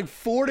playing with like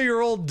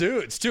 40-year-old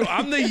dudes, too.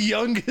 I'm the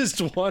youngest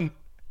one.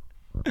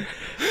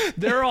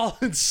 They're all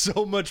in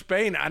so much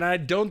pain, and I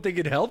don't think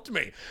it helped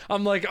me.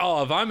 I'm like,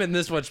 oh, if I'm in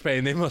this much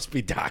pain, they must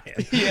be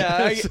dying.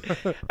 Yeah,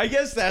 I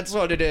guess that's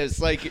what it is.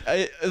 Like,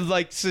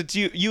 since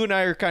you and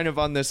I are kind of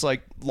on this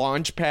like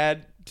launch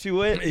pad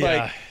to it,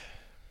 like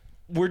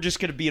we're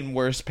just gonna be in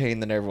worse pain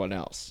than everyone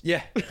else.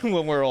 Yeah,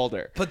 when we're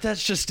older. But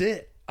that's just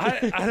it.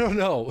 I don't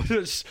know.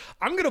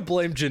 I'm gonna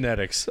blame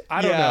genetics.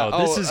 I don't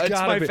know. This is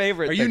my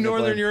favorite. Are you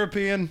Northern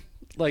European?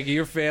 Like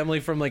your family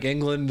from like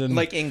England and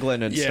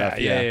stuff.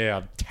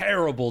 Yeah.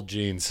 Terrible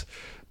genes,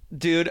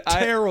 dude.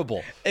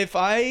 Terrible. If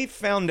I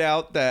found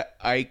out that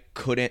I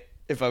couldn't,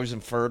 if I was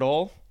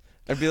infertile,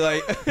 I'd be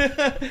like,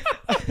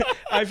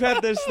 I've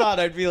had this thought.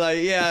 I'd be like,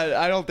 yeah,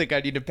 I don't think I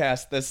need to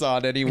pass this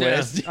on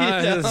anyways.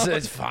 Yeah.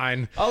 It's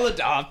fine. I'll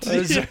adopt.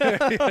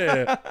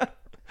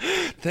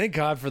 Thank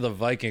God for the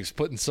Vikings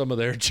putting some of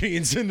their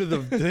genes into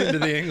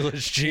the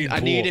English gene pool.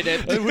 I needed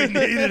it. We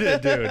needed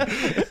it, dude.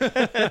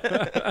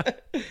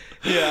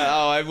 Yeah,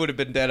 I would have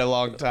been dead a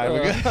long time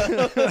ago.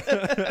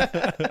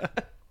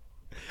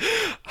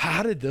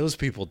 How did those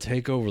people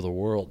take over the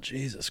world?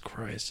 Jesus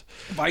Christ.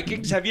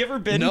 Vikings? Have you ever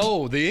been?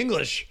 No, the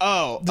English.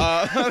 Oh,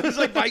 I was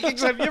like,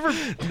 Vikings, have you ever?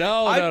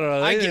 No.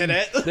 I get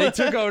it. They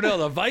took over. No,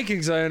 the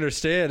Vikings, I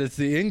understand. It's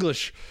the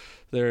English.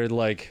 They're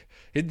like,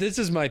 this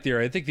is my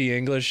theory. I think the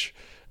English,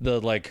 the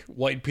like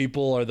white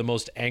people are the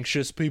most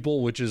anxious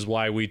people, which is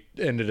why we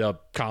ended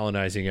up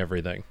colonizing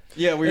everything.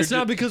 Yeah, it's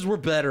not because we're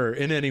better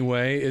in any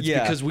way. It's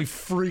because we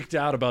freaked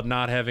out about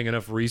not having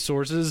enough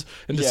resources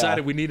and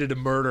decided we needed to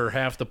murder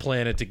half the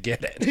planet to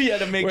get it. Yeah,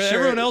 to make sure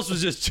everyone else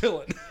was just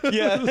chilling.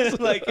 Yeah,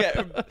 like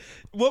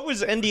what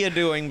was India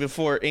doing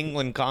before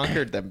England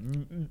conquered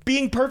them?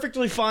 Being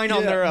perfectly fine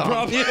on their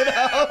own, you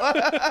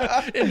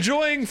know?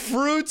 Enjoying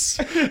fruits,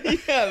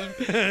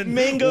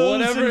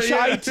 mangoes and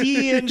chai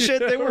tea and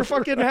shit. They were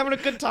fucking having a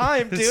good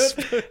time,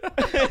 dude.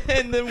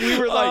 And then we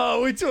were like,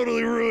 oh, we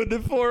totally ruined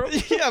it for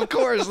them. Yeah, of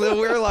course. Then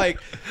we were like,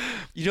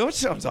 you know what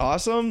sounds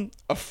awesome?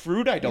 A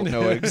fruit I don't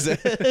know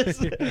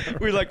exists.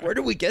 We're like, where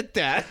do we get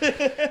that?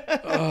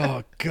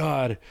 Oh,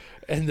 God.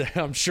 And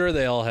I'm sure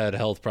they all had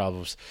health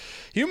problems.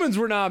 Humans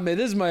were not meant,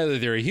 this is my other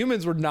theory,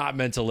 humans were not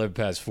meant to live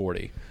past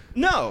 40.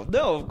 No,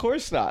 of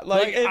course not.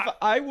 Like if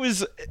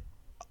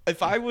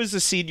I was a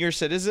senior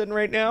citizen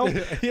right now,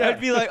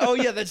 I'd be like, oh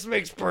yeah, this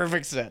makes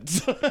perfect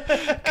sense.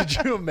 Could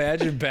you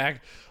imagine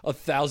back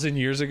 1,000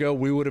 years ago,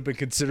 we would have been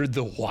considered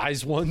the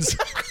wise ones?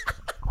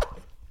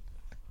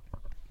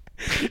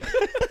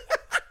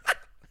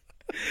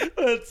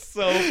 That's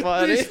so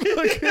funny.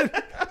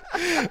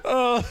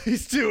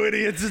 These two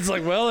idiots. It's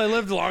like, well, they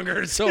lived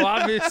longer, so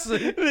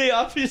obviously. They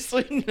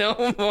obviously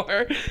know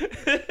more.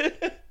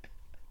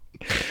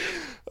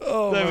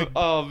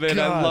 Oh man, God.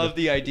 I love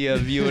the idea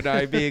of you and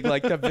I being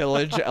like the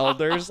village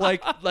elders,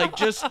 like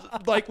just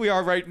like we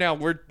are right now.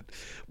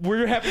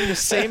 We're having the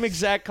same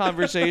exact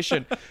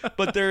conversation,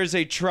 but there is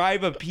a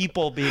tribe of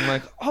people being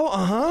like,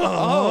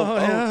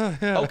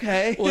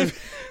 okay. Well,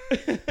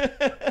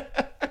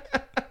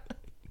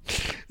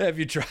 have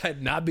you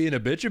tried not being a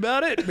bitch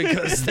about it?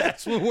 Because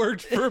that's what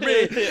worked for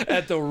me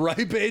at the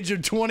ripe age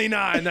of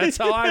 29. That's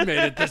how I made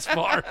it this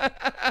far.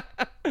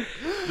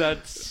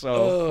 That's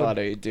so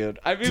funny, dude.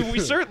 I mean, we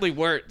certainly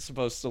weren't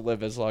supposed to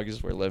live as long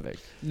as we're living.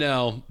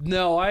 No,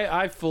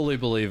 I fully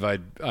believe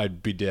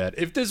I'd be dead.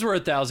 If this were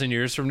 1,000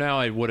 years from now,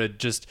 I would have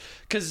just,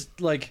 because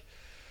like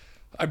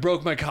I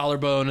broke my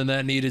collarbone and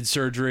that needed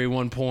surgery at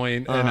one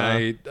point,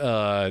 and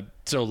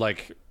so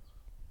like,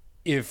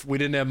 if we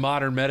didn't have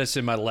modern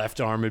medicine, my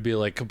left arm would be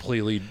like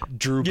completely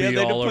droopy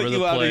all over the place. Yeah, they'd put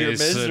you out of your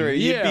misery.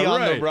 You'd be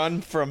on the run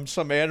from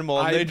some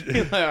animal, and they'd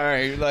be like, all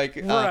right, like,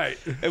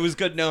 it was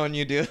good knowing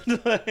you, dude.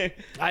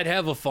 I'd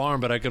have a farm,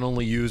 but I can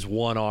only use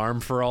one arm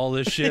for all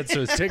this shit,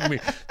 so it's taking me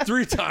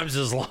 3 times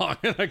as long,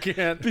 and I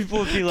can't. People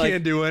would be like,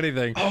 can't do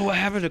anything. Oh, what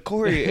happened to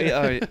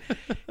Corey?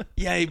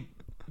 He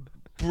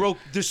broke,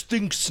 this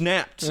thing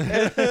snapped.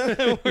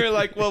 We're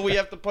like, well, we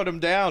have to put him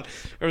down.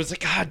 It was like,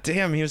 God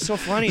damn, he was so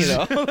funny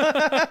though.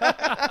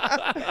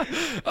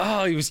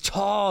 Oh, he was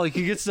tall, he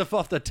could get stuff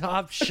off the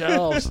top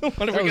shelves.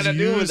 What are we gonna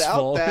do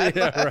without that?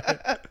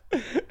 Yeah,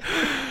 right.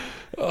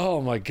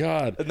 Oh my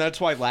God. And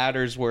that's why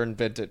ladders were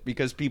invented,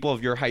 because people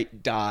of your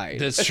height died.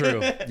 That's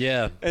true.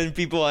 Yeah. And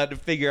people had to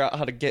figure out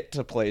how to get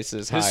to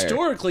places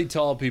Historically,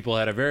 tall people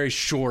had a very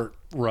short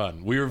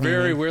run. We were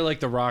we're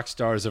like the rock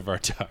stars of our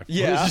time.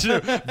 Yeah.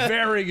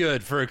 Very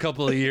good for a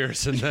couple of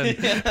years, and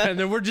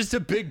then we're just a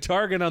big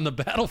target on the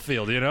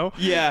battlefield, you know?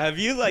 Yeah. Have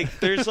you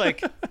there's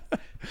like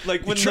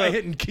when try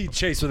hitting Keith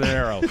Chase with an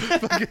arrow.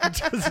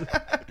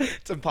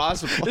 It's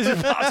impossible. It's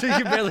impossible. You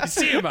can barely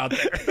see him out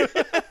there.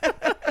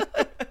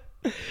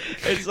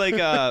 It's like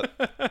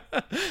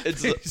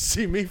you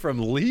see me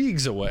from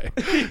leagues away.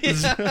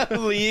 Yeah,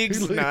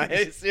 leagues,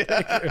 nice.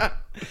 Yeah.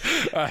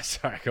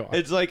 Sorry, go on.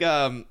 It's like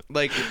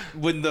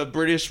when the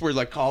British were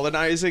like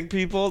colonizing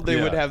people,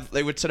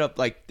 they would set up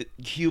like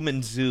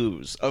human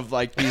zoos of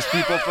like these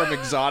people from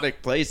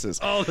exotic places.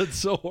 Oh, that's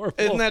so horrible.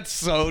 And that's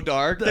so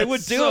dark. They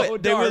would do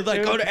it. They would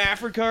like go to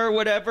Africa or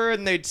whatever,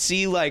 and they'd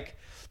see like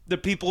the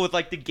people with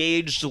like the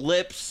gauged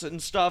lips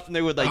and stuff, and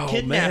they would like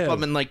kidnap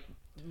them and like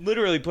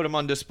literally put them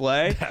on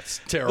display. That's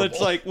terrible.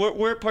 It's like,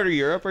 where part of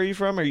Europe are you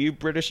from? Are you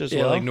British as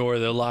well? Yeah, like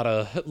northern. A lot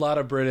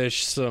of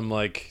British, some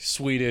like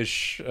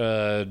Swedish,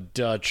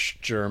 Dutch,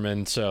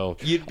 German. So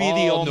you'd be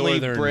the only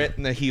Brit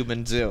in the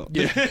human zoo.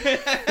 Yeah,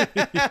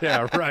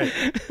 yeah, right.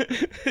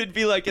 It'd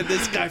be like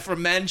this guy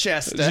from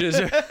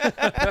Manchester.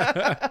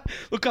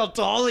 Look how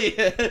tall he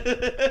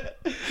is.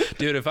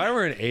 Dude, if I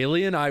were an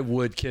alien, I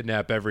would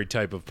kidnap every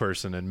type of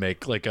person and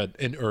make like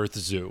an Earth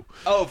zoo.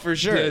 Oh, for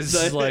sure.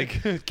 It's like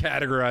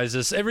categorize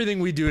this.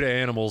 Everything we do to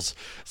animals,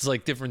 it's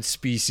like different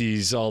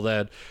species, all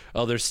that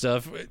other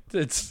stuff.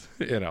 It's,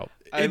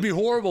 it'd be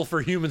horrible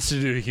for humans to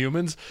do to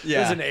humans.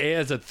 Yeah.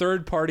 As a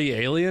third-party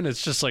alien,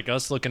 it's just like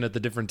us looking at the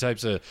different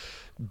types of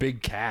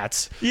big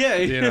cats.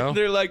 Yeah,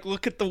 they're like,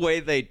 look at the way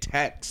they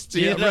text.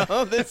 You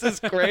know, this is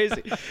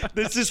crazy.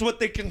 This is what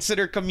they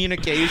consider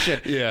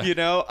communication. Yeah,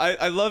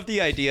 I love the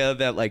idea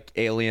that like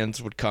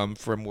aliens would come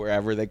from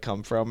wherever they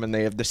come from, and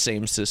they have the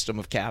same system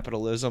of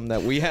capitalism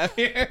that we have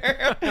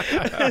here.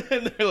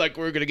 And they're like,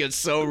 we're gonna get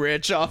so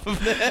rich off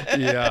of that.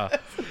 Yeah.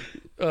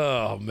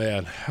 Oh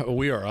man,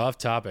 we are off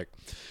topic.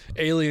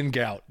 Alien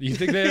gout. You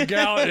think they have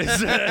gout? Is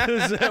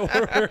that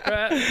where we're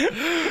at?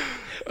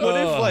 What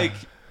if like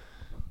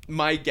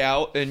my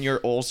gout and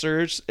your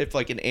ulcers, if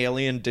like an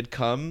alien did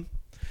come,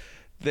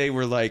 they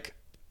were like,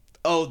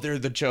 oh, they're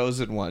the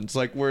chosen ones.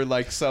 Like we're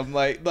like some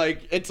like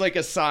it's like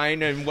a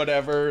sign and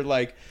whatever.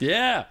 Like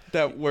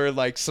that we're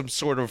like some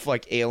sort of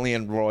like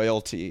alien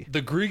royalty.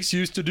 The Greeks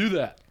used to do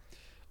that.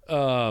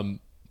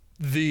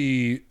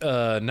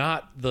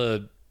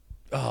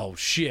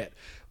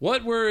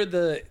 What were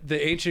the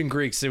ancient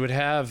Greeks? They would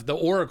have the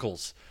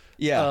oracles.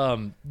 Yeah.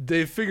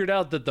 They figured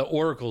out that the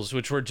oracles,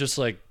 which were just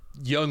like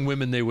young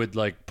women, they would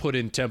like put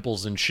in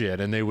temples and shit,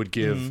 and they would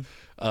give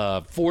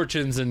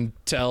fortunes and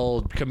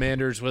tell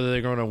commanders whether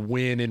they're going to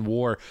win in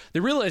war. They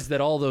realized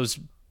that all those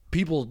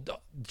people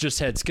just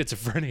had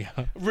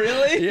schizophrenia.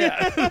 Really?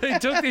 Yeah. They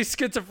took these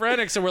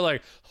schizophrenics and were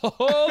like,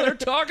 oh, they're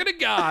talking to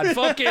God.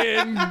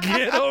 Fucking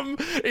get them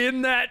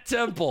in that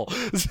temple.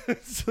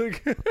 It's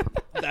like,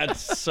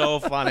 that's so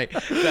funny.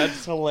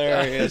 That's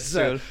hilarious.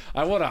 Dude.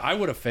 I would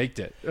have faked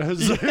it.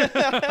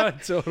 I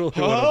totally would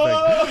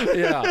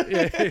have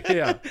faked it.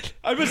 Yeah.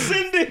 I'm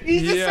ascending.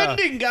 He's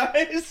ascending,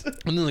 guys.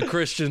 And then the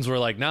Christians were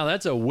like, "No,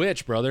 that's a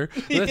witch, brother.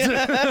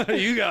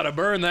 You got to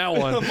burn that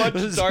one." A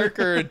much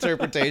darker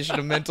interpretation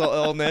of mental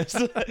illness.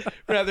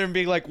 Rather than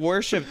being like,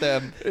 worship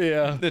them.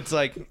 Yeah. It's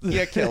like,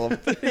 kill them.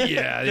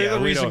 Yeah. They're the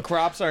reason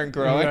crops aren't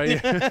growing. Right.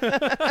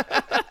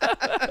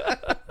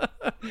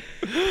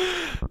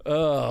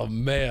 Oh,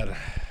 man.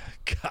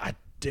 God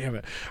damn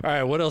it. All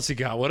right, what else you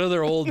got? What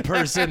other old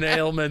person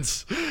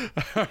ailments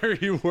are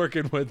you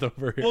working with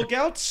over here? Well,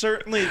 gout's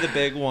certainly the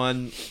big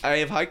one. I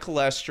have high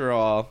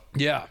cholesterol.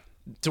 Yeah.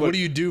 So what do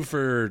you do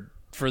for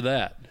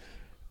that?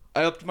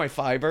 I upped my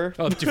fiber.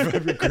 Upped your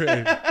fiber,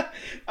 great.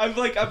 I'm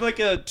like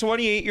a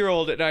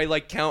 28-year-old, and I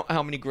like count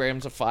how many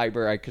grams of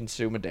fiber I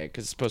consume a day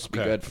because it's supposed to be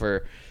good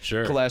for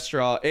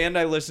cholesterol. And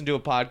I listened to a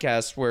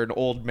podcast where an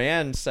old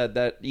man said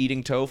that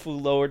eating tofu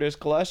lowered his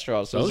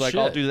cholesterol. So I was like,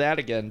 I'll do that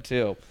again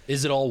too.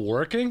 Is it all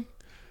working?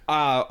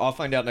 I'll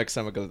find out next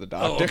time I go to the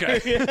doctor. Oh, okay.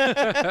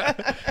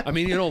 I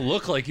mean, you don't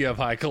look like you have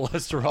high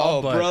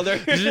cholesterol. But brother.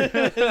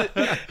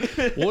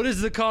 What is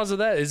the cause of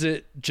that? Is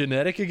it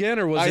genetic again,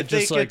 or was it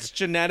just like... I think it's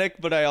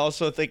genetic, but I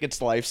also think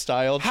it's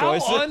lifestyle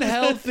choices. How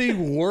unhealthy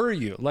were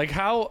you? Like,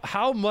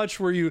 how much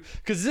were you...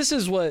 Because this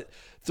is what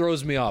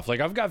throws me off.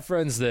 Like, I've got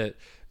friends that...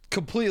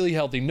 completely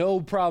healthy, no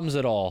problems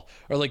at all,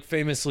 or like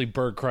famously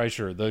Bert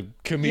Kreischer, the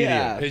comedian.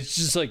 Yeah. It's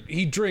just like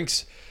he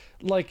drinks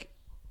like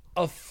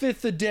a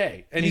fifth a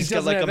day, and he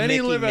doesn't have any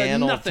liver,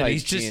 nothing.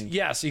 He's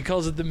just he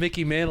calls it the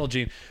Mickey Mantle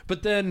gene.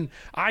 But then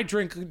I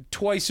drink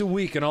twice a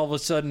week, and all of a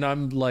sudden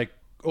I'm like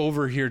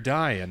over here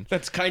dying.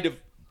 That's kind of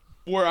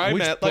where I'm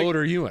Which at. Which boat like,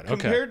 are you in?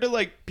 Compared to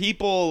like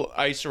people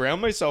I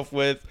surround myself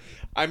with,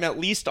 I'm at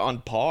least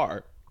on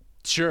par.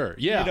 Sure,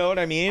 yeah. You know what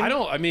I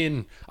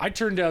mean? I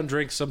turn down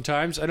drinks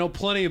sometimes. I know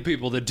plenty of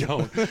people that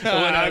don't.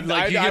 I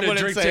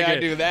wouldn't say I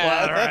do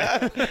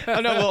that. Well, right.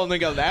 I'm not willing to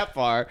go that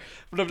far,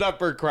 but I'm not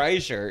Bert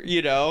Kreischer,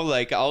 you know?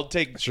 Like, I'll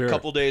take a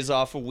couple days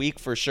off a week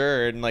for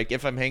sure, and like,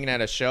 if I'm hanging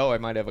at a show, I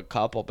might have a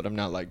couple, but I'm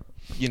not like,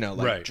 you know,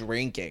 like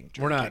drinking.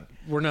 We're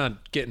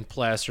not getting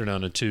plastered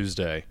on a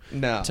Tuesday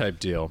type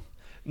deal.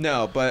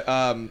 No, but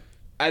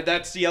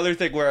that's the other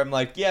thing where I'm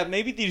like, yeah,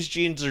 maybe these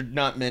genes are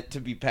not meant to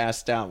be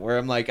passed down. Where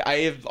I'm like, I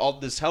have all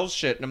this health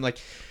shit, and I'm like,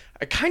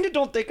 I kind of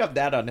don't think I'm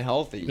that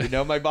unhealthy. You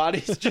know, my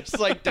body's just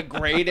like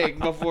degrading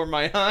before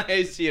my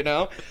eyes, you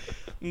know?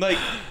 Like,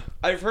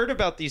 I've heard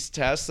about these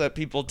tests that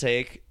people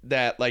take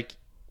that, like,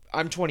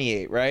 I'm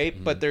 28, right?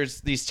 Mm-hmm. But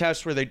there's these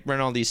tests where they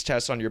run all these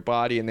tests on your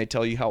body, and they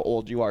tell you how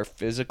old you are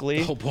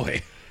physically. Oh,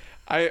 boy.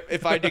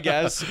 If I had to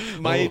guess,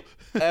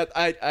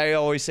 I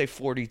always say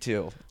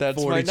 42.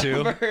 That's 42? My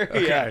number.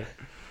 Okay. Yeah.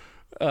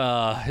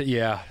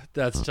 Yeah,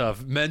 that's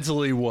tough.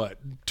 Mentally, what?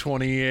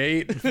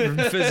 28?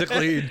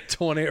 Physically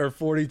 20 or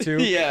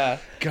 42? Yeah.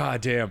 God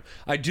damn.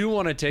 I do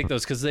want to take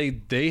those because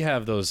they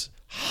have those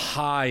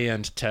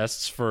high-end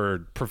tests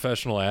for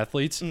professional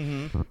athletes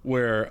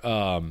where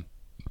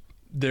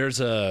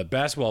there's a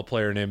basketball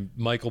player named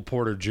Michael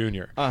Porter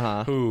Jr.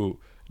 Who,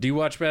 do you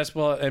watch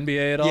basketball,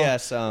 NBA at all?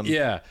 Yes.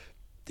 Yeah.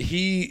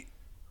 He...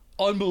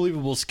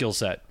 unbelievable skill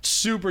set.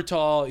 Super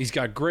tall. He's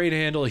got great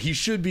handle. He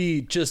should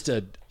be just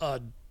a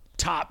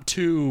top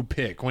 2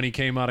 pick when he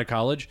came out of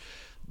college.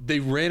 They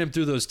ran him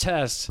through those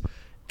tests,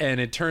 and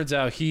it turns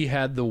out he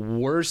had the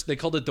worst. They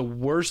called it the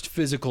worst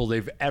physical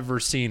they've ever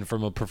seen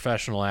from a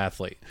professional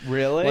athlete.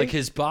 Really? Like,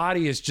 his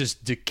body is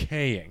just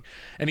decaying,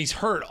 and he's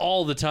hurt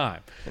all the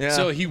time. Yeah.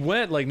 So he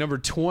went like number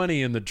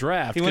 20 in the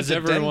draft. He went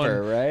to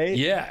Denver, right?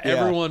 Yeah,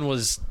 everyone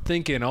was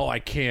thinking, oh, I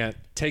can't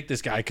take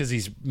this guy because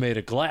he's made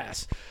of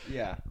glass.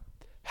 Yeah.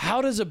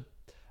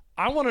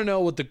 I want to know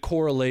what the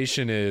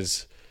correlation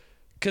is,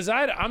 because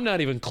I'm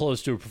not even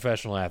close to a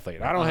professional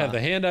athlete. I don't have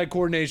the hand-eye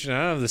coordination. I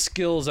don't have the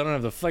skills. I don't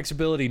have the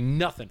flexibility,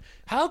 nothing.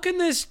 How can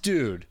this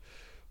dude,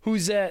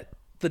 who's at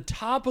the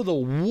top of the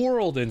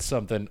world in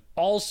something,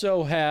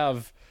 also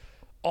have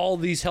all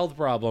these health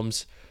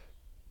problems?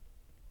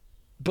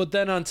 But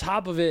then on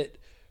top of it,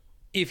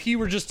 if he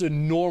were just a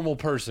normal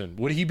person,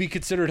 would he be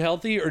considered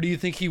healthy, or do you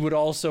think he would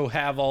also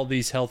have all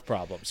these health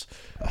problems?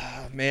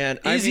 Oh, man.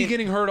 Is he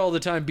getting hurt all the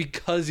time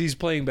because he's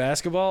playing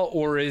basketball,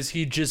 or is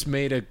he just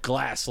made of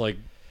glass? Like,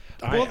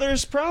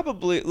 there's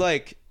probably,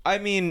 like, I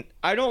mean,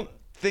 I don't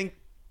think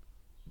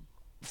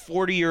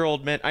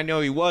 40-year-old men, I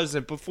know he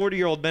wasn't, but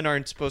 40-year-old men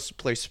aren't supposed to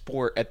play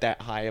sport at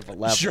that high of a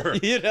level. Sure.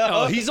 You know?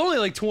 Oh, he's only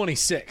like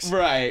 26.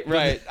 Right.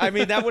 I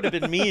mean, that would have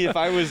been me if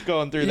I was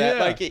going through that.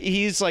 Yeah. Like,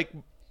 he's like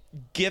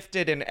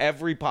gifted in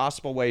every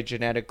possible way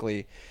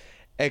genetically,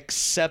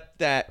 except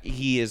that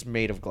he is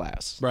made of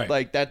glass. Right.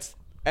 Like, that's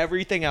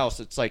everything else.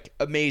 It's like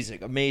amazing.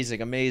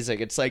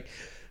 It's like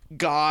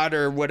God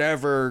or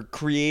whatever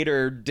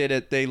creator did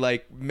it. They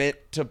like meant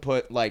to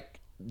put like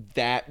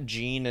that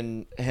gene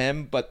in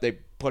him, but they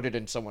put it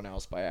in someone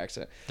else by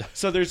accident.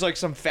 So there's like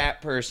some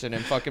fat person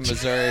in fucking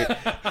Missouri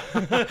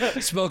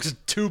smokes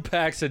 2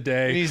 packs a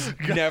day. He's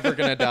never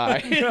gonna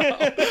die.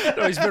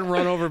 No, he's been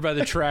run over by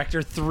the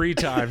tractor 3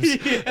 times.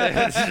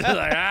 Yeah. It's just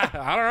like,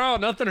 I don't know,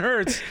 nothing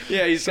hurts.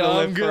 Yeah, he's gonna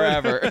live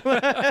forever.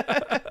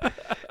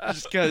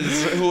 Just because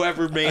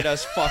whoever made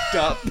us fucked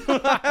up.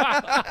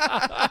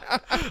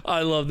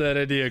 I love that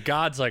idea.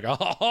 God's like,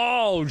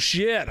 oh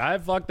shit, I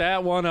fucked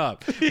that one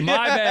up.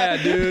 My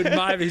bad, dude.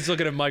 He's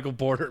looking at Michael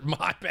Porter.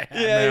 My bad.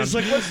 Yeah, man. he's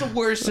like, what's the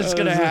worst that's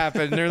gonna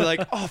happen? And they're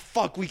like, oh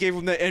fuck, we gave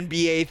him the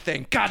NBA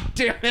thing. God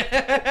damn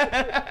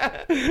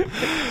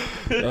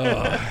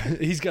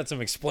it. He's got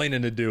some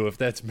explaining to do if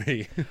that's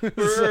me.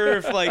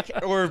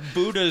 or if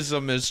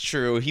Buddhism is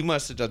true, he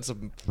must have done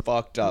something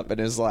fucked up in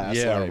his last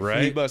life.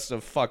 Right. He must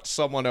have fucked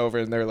someone over,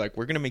 and they're like,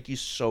 we're gonna make you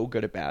so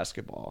good at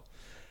basketball,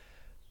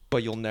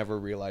 but you'll never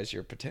realize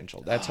your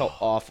potential. That's how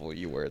awful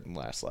you were in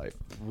last life.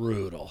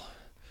 Brutal.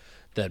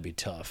 That'd be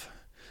tough.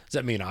 Does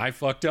that mean I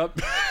fucked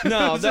up?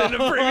 No, In the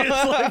previous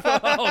life?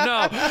 Oh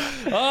no!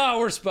 Oh,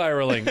 we're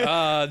spiraling.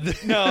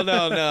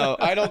 No.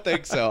 I don't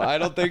think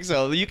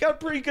so. You got a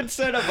pretty good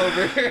setup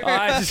over here.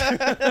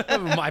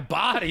 My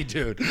body,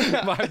 dude.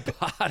 My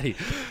body.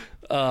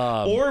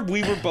 Or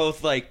we were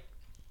both like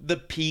the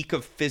peak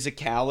of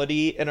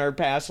physicality in our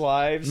past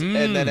lives,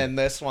 and then in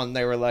this one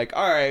they were like,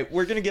 all right,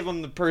 we're gonna give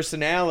them the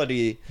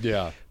personality,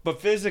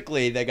 but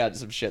physically they got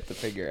some shit to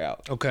figure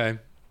out. Okay,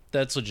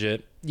 that's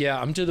legit. Yeah,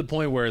 I'm to the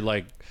point where,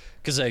 like,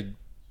 because I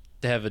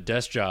have a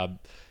desk job,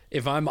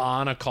 if I'm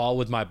on a call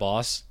with my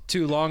boss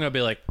too long, I'll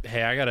be like,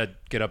 hey, I gotta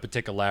get up and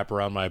take a lap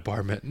around my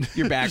apartment.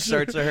 Your back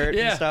starts to hurt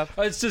and stuff?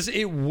 It's just,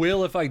 it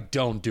will if I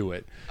don't do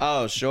it.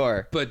 Oh,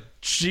 sure. But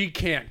she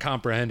can't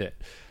comprehend it.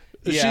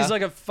 Yeah. She's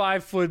like a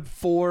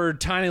 5'4"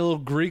 tiny little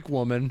Greek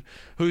woman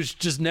who's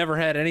just never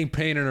had any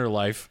pain in her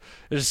life.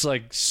 It's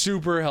like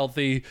super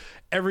healthy.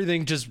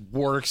 Everything just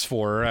works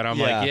for her. And I'm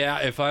like, yeah,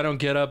 if I don't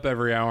get up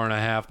every hour and a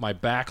half, my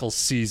back will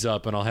seize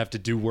up and I'll have to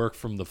do work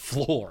from the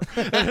floor.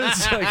 And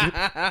it's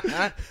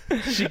like,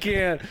 she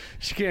can't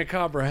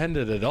comprehend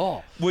it at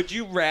all. Would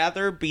you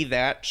rather be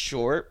that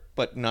short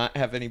but not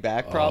have any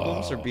back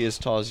problems, or be as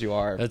tall as you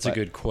are? That's a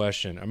good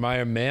question. Am I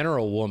a man or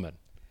a woman?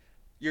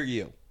 You're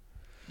you.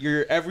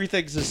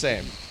 Everything's the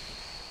same.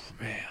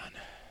 Man.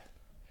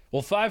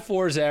 Well,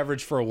 5'4" is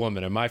average for a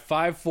woman. Am I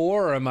 5'4"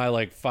 or am I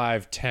like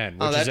 5'10",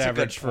 which is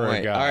average for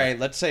a guy? All right,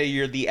 let's say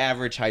you're the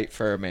average height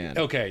for a man.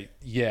 Okay,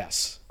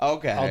 yes.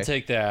 Okay. I'll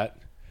take that.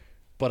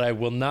 But I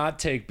will not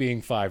take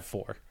being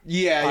 5'4".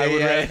 Yeah.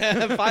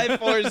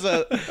 5'4" is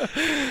a...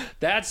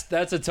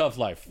 That's a tough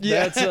life.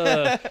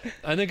 Yeah.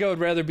 I think I would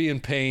rather be in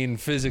pain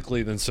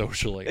physically than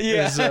socially.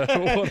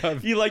 Yeah.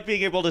 You like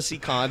being able to see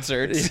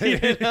concerts. You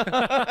know?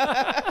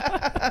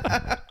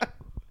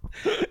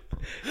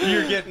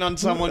 You're getting on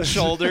someone's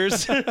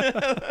shoulders. Getting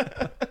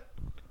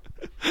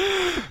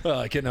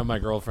on my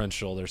girlfriend's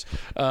shoulders.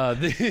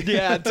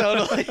 Yeah,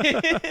 totally.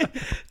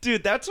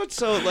 Dude, that's what's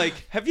so,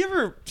 like, have you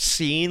ever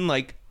seen,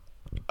 like,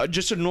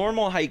 just a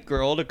normal height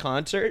girl at a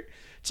concert?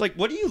 It's like,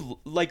 what do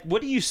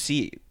you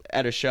see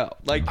at a show?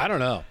 Like, I don't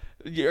know.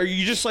 Are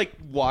you just like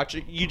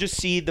watching? You just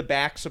see the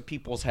backs of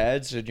people's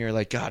heads, and you're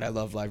like, God, I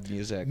love live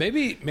music.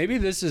 Maybe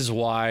this is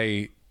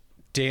why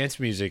dance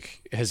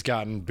music has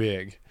gotten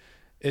big,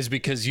 is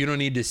because you don't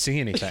need to see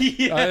anything.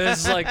 Yeah.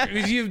 It's like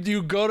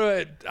you go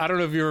to, I don't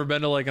know if you've ever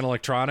been to like an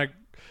electronic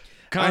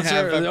concert.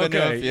 I've been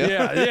to a few.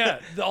 Yeah.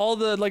 All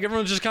the, like,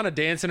 everyone's just kind of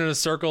dancing in a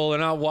circle. They're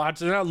not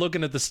watching. They're not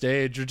looking at the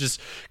stage. They're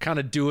just kind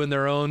of doing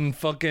their own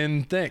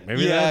fucking thing.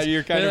 Maybe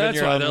you're kind of in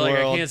your own they're world. Like,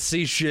 I can't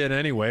see shit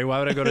anyway. Why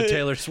would I go to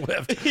Taylor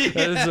Swift?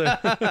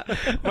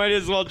 Might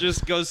as well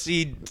just go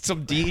see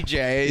some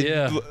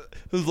DJ.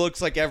 Who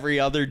looks like every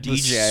other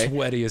DJ. The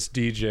sweatiest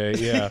DJ,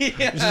 yeah.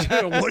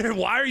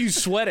 Why are you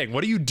sweating?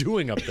 What are you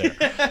doing up there?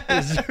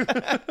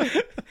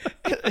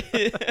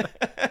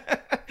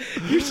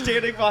 You're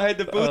standing behind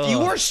the booth.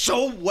 You are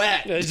so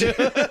wet.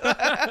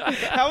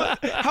 How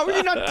are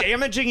you not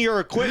damaging your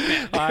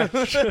equipment?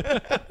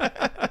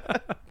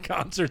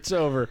 Concert's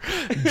over.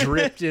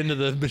 Dripped into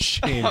the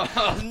machine.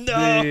 Oh, no.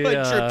 I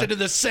dripped into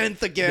the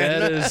synth again.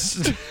 That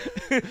is...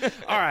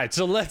 All right,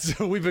 so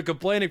we've been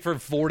complaining for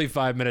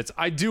 45 minutes.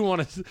 I do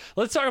want to...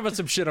 Let's talk about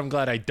some shit I'm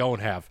glad I don't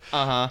have.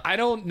 I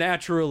don't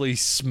naturally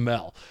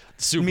smell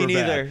super bad. Me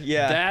neither,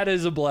 yeah. That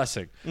is a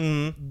blessing.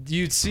 Mm-hmm.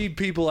 You'd see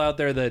people out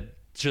there that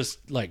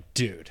just like,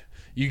 dude,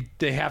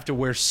 they have to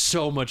wear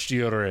so much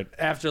deodorant.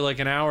 After like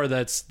an hour,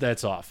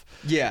 that's off.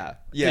 Yeah.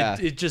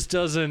 It just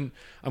doesn't.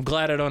 I'm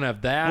glad I don't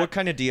have that. What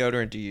kind of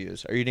deodorant do you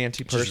use? Are you an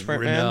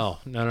antiperspirant man?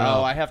 No.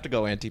 Oh, I have to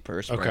go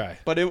antiperspirant. Okay.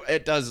 But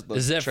it does the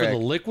Is that trick. for the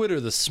liquid or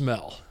the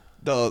smell?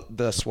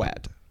 The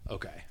sweat.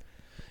 Okay.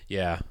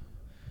 Yeah.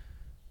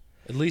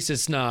 At least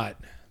it's not.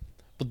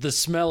 But the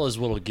smell is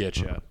what'll get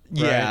you.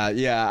 Right?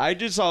 Yeah. I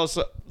just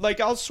also, like,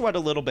 I'll sweat a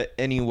little bit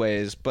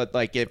anyways, but,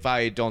 like, if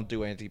I don't do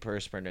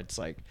antiperspirant, it's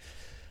like,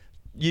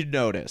 you'd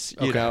notice,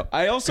 you know?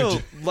 I also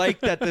like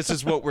that this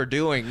is what we're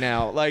doing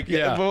now. Like,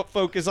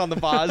 focus on the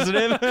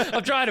positive.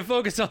 I'm trying to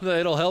focus on the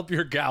it'll help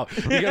your gout.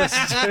 You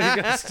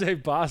gotta stay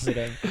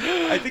positive.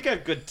 I think I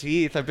have good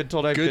teeth. I've been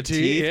told I have good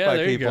teeth yeah, by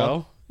there people. You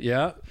go.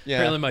 Yeah.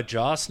 Apparently my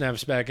jaw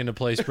snaps back into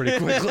place pretty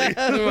quickly.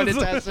 You want to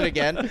test it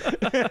again?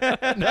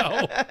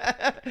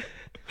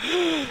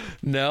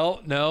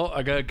 No.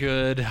 I got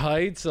good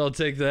height, so I'll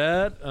take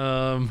that.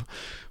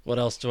 What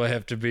else do I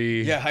have to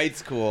be? Yeah,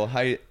 height's cool.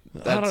 Height.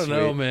 That's I don't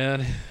know,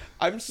 man.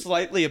 I'm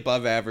slightly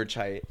above average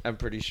height, I'm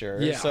pretty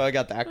sure. Yeah. So I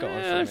got that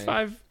going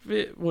for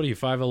me. What are you,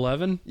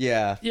 5'11"?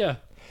 Yeah. Yeah.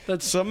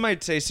 Some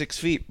might say 6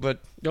 feet, but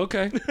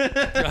okay.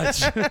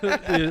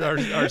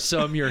 Gotcha. Are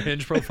some your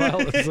Hinge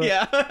profile?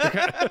 Yeah.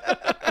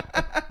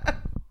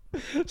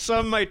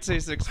 Some might say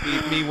 6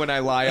 feet. Me when I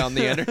lie on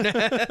the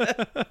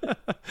internet.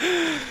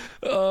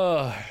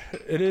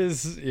 It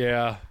is.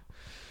 Yeah.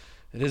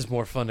 It is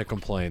more fun to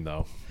complain,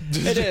 though.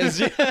 It is.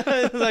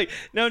 Yeah. Like,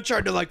 now I'm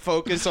trying to, like,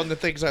 focus on the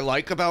things I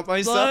like about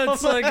myself.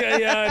 It's like,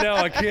 yeah, I know.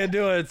 I can't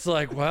do it. It's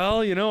like,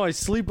 well, I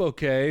sleep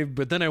okay,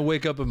 but then I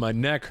wake up and my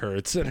neck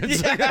hurts. And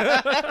it's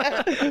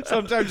like,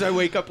 sometimes I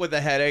wake up with a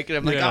headache, and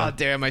I'm like, oh,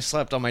 damn, I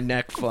slept on my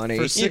neck funny.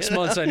 For 6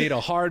 months, I need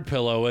a hard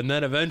pillow, and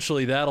then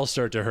eventually that'll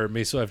start to hurt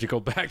me, so I have to go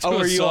back to a soft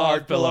pillow. Are you a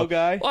hard pillow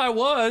guy? Well, I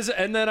was,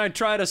 and then I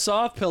tried a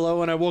soft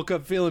pillow, and I woke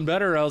up feeling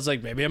better. I was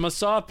like, maybe I'm a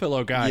soft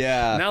pillow guy.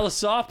 Yeah. Now the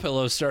soft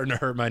pillow's starting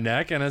to hurt my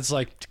neck, and it's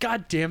like,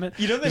 God damn it.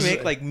 You know, they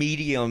make like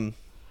medium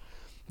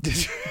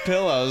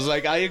pillows.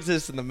 Like, I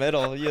exist in the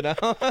middle,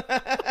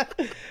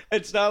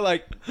 It's not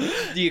like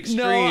the extremes.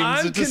 No,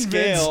 I'm it's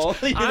convinced. a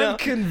scale. I'm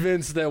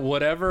convinced that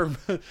whatever,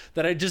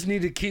 that I just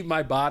need to keep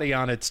my body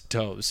on its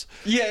toes.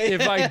 Yeah.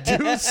 If I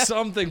do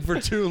something for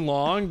too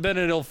long, then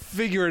it'll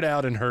figure it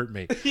out and hurt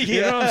me.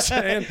 You know what I'm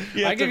saying?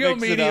 I could go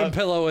medium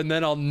pillow, and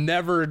then I'll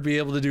never be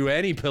able to do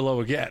any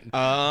pillow again.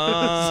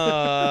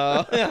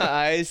 Oh,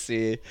 I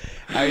see.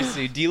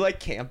 Do you like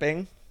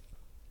camping?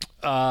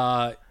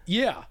 Yeah.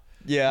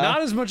 Yeah.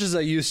 Not as much as I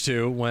used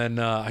to when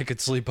I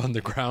could sleep on the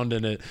ground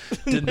and it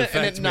didn't affect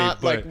and it me.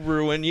 not like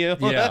ruin you.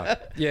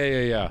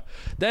 Yeah.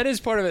 That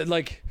is part of it.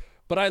 Like,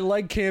 but I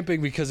like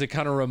camping because it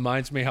kind of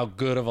reminds me how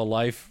good of a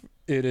life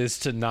it is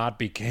to not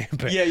be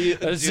camping. Yeah,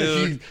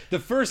 dude. The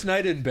first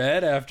night in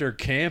bed after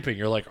camping,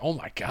 you're like, oh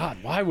my God,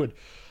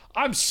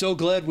 I'm so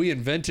glad we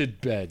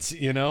invented beds,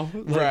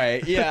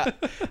 Right, yeah.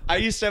 I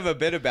used to have a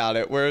bit about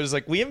it where it was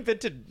like, we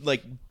invented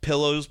like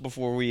pillows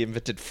before we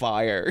invented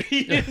fire.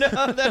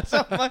 That's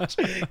how much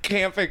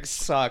camping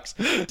sucks,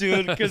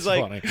 dude. Because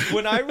like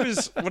when I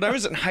was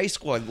in high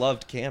school, I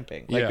loved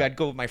camping. Like I'd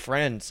go with my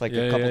friends like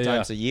a couple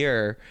times a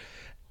year.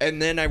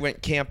 And then I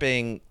went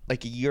camping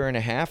like a year and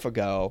a half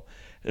ago.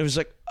 It was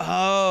like,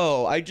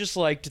 oh, I just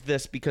liked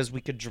this because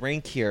we could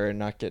drink here and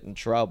not get in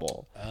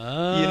trouble.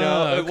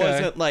 Oh, it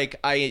wasn't like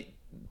I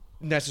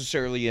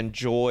necessarily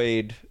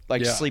enjoyed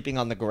like sleeping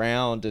on the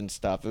ground and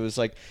stuff. It was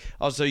like,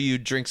 also you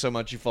drink so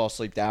much you fall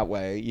asleep that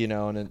way,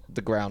 and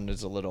the ground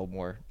is a little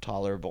more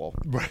tolerable.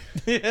 Right.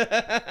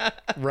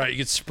 Right. You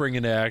could spring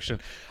into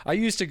action. I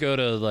used to go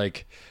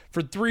to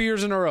for 3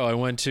 years in a row, I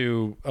went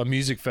to a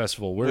music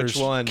festival. Which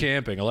one?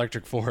 Camping,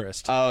 Electric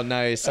Forest. Oh,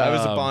 nice. I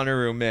was a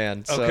Bonnaroo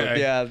man. So,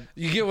 yeah.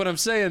 You get what I'm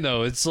saying,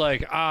 though. It's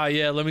like,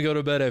 let me go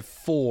to bed at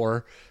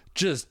 4,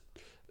 just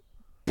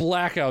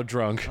blackout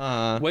drunk.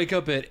 Wake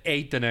up at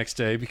 8 the next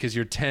day because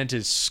your tent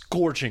is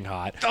scorching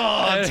hot.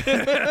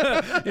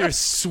 Oh, you're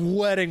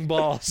sweating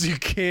balls. You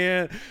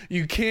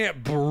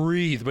can't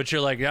breathe, but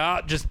you're like,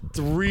 just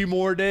 3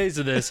 more days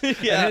of this.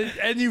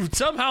 And you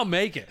somehow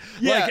make it.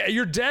 Yeah. Like,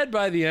 you're dead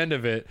by the end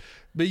of it,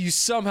 but you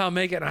somehow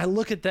make it. And I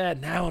look at that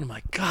now and I'm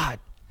like, God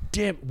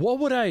damn, what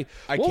would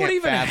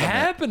even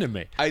happen to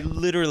me? I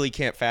literally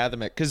can't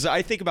fathom it because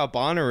I think about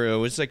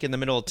Bonnaroo. It's like in the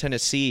middle of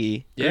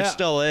Tennessee. Yeah. It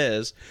still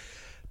is.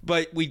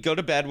 But we'd go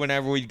to bed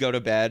whenever we'd go to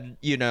bed,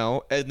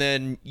 and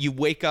then you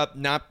wake up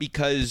not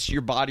because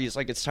your body is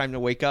like it's time to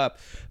wake up,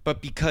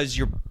 but because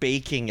you're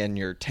baking in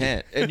your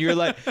tent. And you're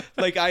like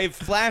I have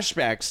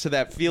flashbacks to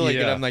that feeling,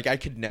 and I'm like, I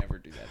could never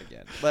do that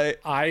again. Like,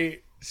 I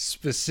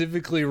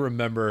specifically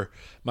remember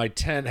my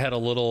tent had a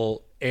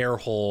little air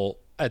hole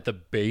at the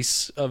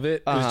base of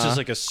it. It was just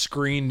like a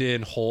screened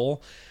in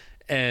hole.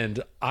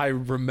 And I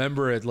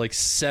remember at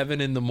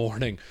 7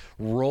 a.m,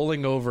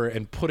 rolling over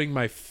and putting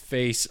my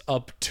face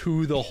up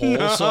to the hole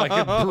so I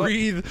could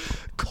breathe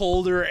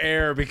colder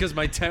air because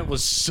my tent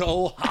was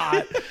so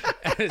hot.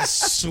 It's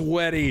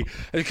sweaty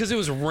because it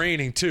was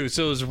raining too.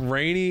 So it was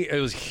rainy, it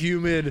was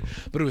humid,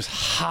 but it was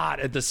hot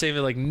at the same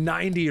time, like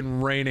 90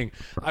 and raining.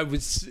 I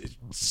was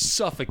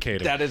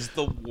suffocating. That is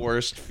the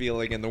worst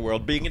feeling in the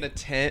world. Being in a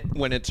tent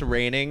when it's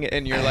raining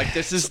and you're like,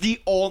 this is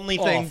the only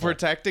thing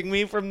protecting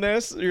me from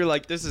this. You're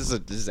like, this is a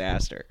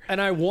disaster.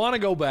 And I want to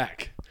go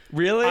back.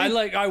 Really?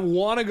 I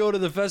want to go to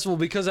the festival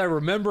because I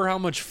remember how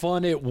much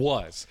fun it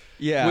was.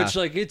 Yeah. Which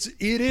it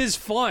is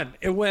fun.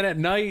 It went at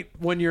night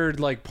when you're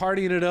like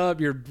partying it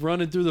up, you're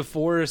running through the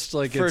forest,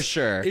 like for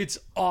sure. It's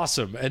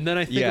awesome. And then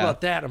I think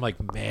about that, I'm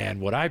like, man,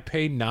 would I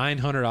pay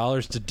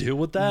 $900 to deal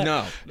with that?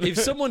 No. If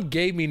someone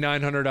gave me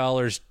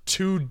 $900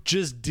 to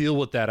just deal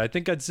with that, I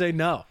think I'd say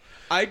no.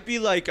 I'd be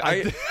like,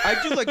 I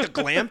do like the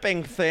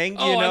glamping thing,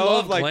 I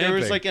love like glamping. there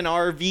was like an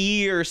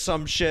RV or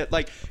some shit.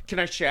 Like, can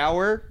I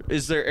shower?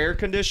 Is there air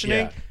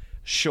conditioning? Yeah.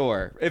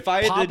 Sure. If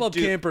I had Pop-up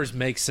campers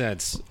make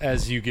sense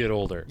as you get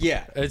older.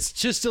 Yeah. It's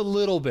just a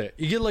little bit.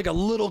 You get like a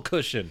little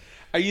cushion.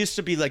 I used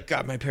to be like,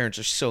 God, my parents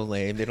are so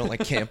lame. They don't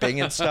like camping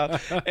and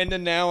stuff. And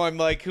then now I'm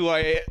like who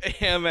I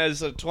am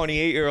as a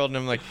 28-year-old, and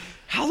I'm like,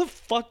 how the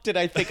fuck did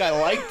I think I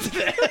liked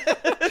this?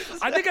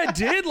 I think I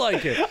did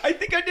like it. I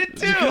think I did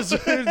too. Because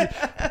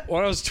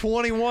when I was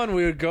 21,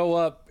 we would go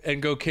up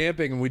and go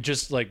camping, and we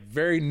just like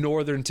very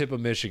northern tip of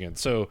Michigan.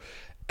 So,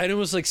 and it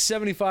was like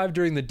 75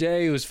 during the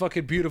day. It was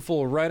fucking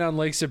beautiful, right on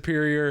Lake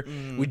Superior.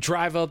 We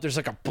drive up. There's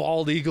like a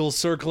bald eagle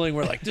circling.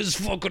 We're like, this is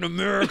fucking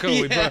America.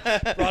 We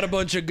brought a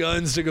bunch of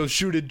guns to go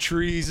shoot at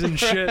trees and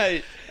shit.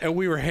 Right. And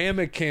we were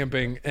hammock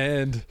camping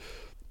and.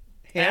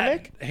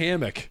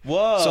 Hammock.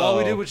 Whoa. So all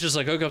we did was just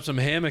like hook up some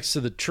hammocks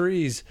to the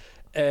trees.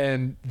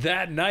 And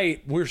that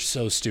night, we're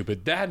so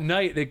stupid. That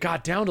night, it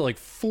got down to like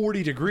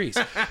 40 degrees.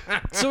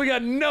 So we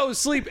got no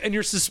sleep, and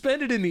you're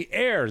suspended in the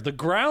air. The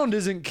ground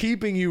isn't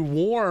keeping you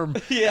warm.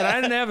 Yeah. And I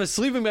didn't have a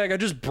sleeping bag. I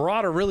just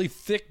brought a really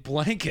thick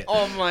blanket.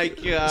 Oh my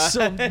God.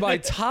 So my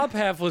top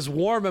half was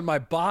warm, and my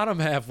bottom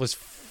half was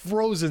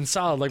frozen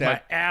solid. Like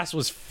my ass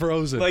was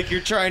frozen. Like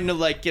you're trying to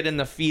like get in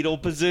the fetal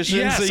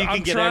position so you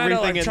can get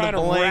everything in the trying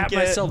blanket. To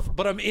wrap myself,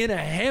 but I'm in a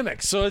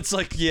hammock, so it's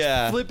like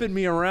flipping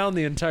me around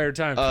the entire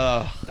time.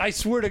 I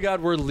swear to God,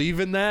 we're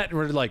leaving that, and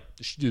we're like,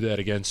 should do that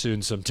again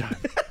soon sometime.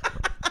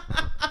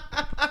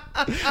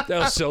 That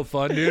was so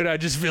fun, dude. I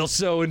just feel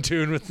so in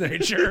tune with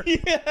nature.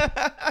 Yeah.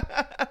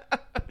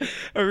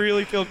 I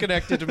really feel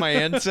connected to my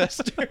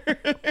ancestors.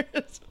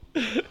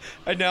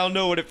 I now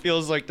know what it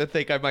feels like to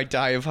think I might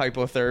die of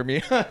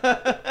hypothermia.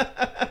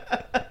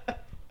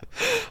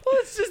 Well,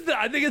 it's just,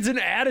 I think it's an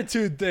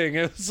attitude thing.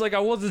 It's like I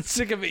wasn't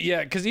sick of it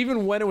yet, because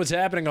even when it was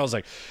happening, I was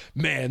like,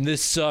 man,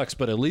 this sucks,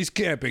 but at least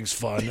camping's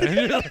fun.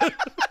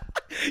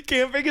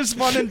 Camping is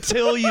fun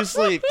until you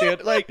sleep,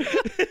 dude. Like,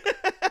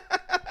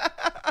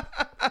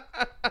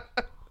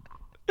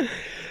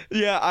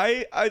 yeah,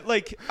 I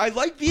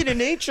like being in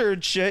nature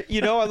and shit.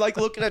 You know, I like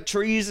looking at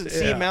trees and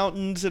seeing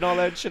mountains and all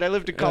that shit. I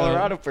lived in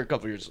Colorado for a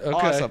couple years. Okay.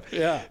 Awesome.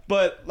 Yeah.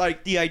 But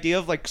like the idea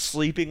of like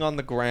sleeping on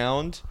the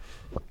ground.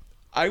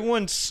 I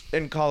once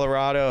in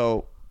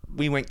Colorado,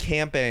 we went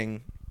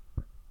camping,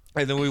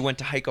 and then we went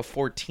to hike a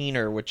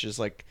 14er, which is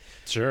like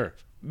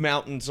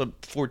mountains of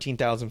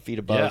 14,000 feet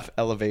above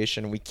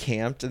elevation. And we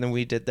camped, and then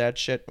we did that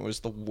shit. It was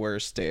the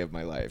worst day of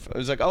my life. I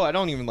was like, oh, I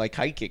don't even like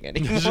hiking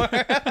anymore.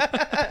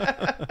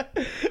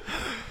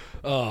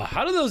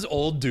 How do those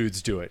old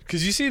dudes do it?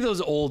 Because you see those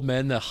old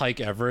men that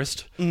hike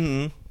Everest.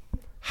 Mm-hmm.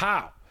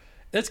 How?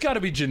 That's got to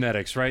be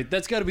genetics, right?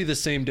 That's got to be the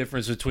same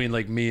difference between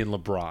like me and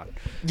LeBron.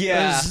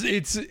 Yeah.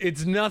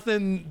 It's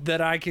nothing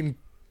that I can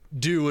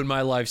do in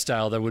my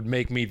lifestyle that would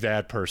make me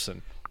that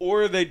person.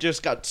 Or they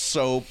just got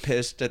so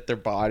pissed at their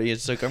body.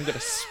 It's like, I'm going to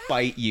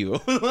spite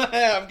you.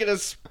 I'm going to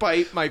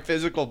spite my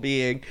physical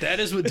being. That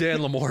is what Dan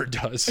Lamore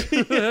does.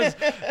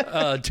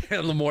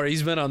 Dan Lamore,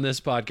 he's been on this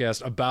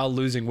podcast about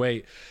losing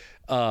weight.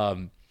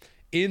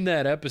 In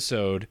that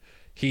episode,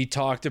 he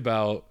talked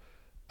about,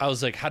 I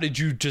was like, how did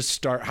you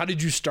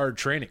start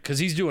training? Because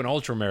he's doing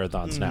ultra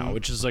marathons now,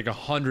 which is like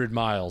 100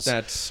 miles.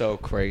 That's so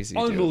crazy.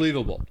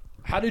 Unbelievable. Dude.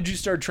 How did you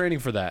start training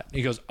for that?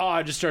 He goes,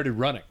 I just started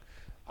running.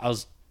 I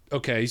was,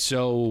 okay,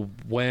 so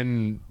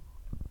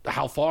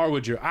how far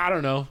would you? I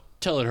don't know,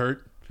 till it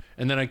hurt.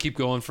 And then I keep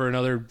going for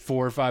another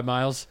 4 or 5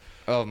 miles.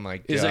 Oh my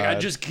God. He's like, I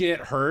just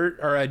get hurt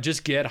or I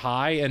just get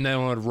high and then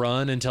I would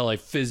run until I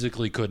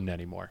physically couldn't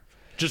anymore.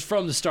 Just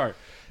from the start.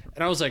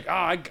 And I was like,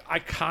 I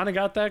kind of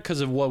got that because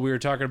of what we were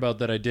talking about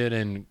that I did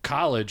in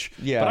college.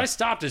 Yeah. But I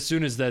stopped as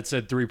soon as that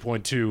said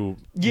 3.2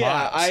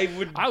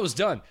 miles. I was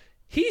done.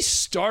 He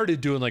started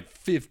doing like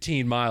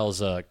 15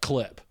 miles a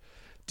clip.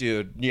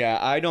 Dude, yeah,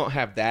 I don't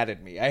have that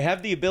in me. I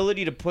have the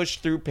ability to push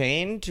through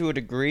pain to a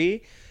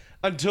degree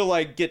until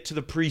I get to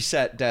the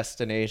preset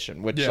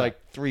destination, which like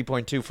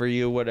 3.2 for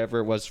you, whatever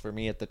it was for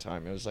me at the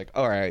time. It was like,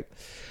 all right,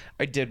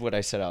 I did what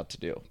I set out to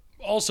do.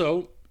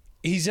 Also,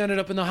 he's ended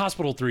up in the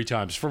hospital 3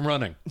 times from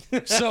running.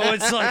 So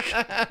it's like,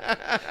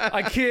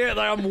 I can't,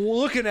 like, I'm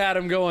looking at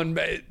him going,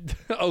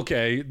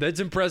 okay, that's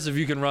impressive.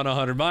 You can run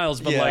 100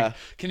 miles, but like,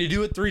 can you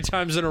do it 3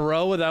 times in a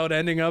row without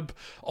ending up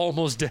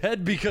almost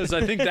dead? Because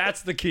I think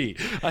that's the key.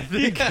 I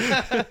think.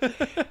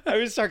 I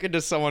was talking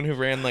to someone who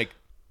ran like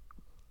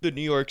the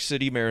New York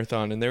City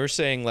Marathon, and they were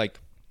saying like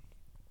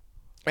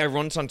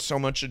everyone's on so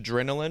much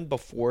adrenaline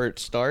before it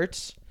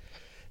starts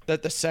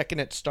that the second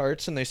it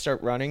starts and they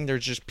start running,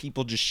 there's just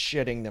people just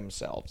shitting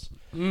themselves.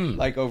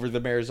 Like over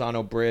the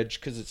Maranzano Bridge,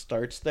 because it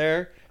starts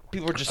there.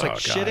 People are just like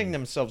shitting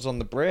themselves on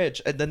the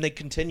bridge, and then they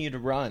continue to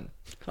run.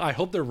 I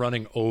hope they're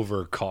running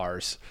over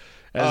cars.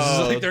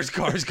 Like there's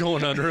cars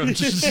going under them.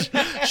 Just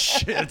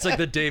shit. It's like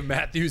the Dave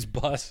Matthews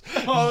bus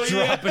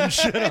dropping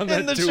shit on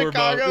that tour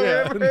boat.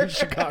 River. In the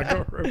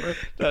Chicago River.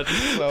 That's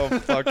so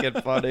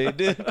fucking funny,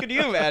 dude. Can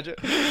you imagine?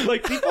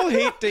 Like, people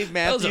hate Dave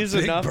Matthews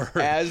enough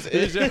as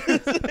is.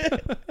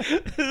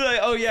 Like,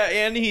 oh yeah,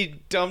 and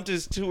he dumped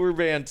his tour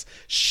band's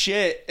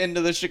shit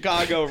into the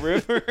Chicago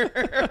River.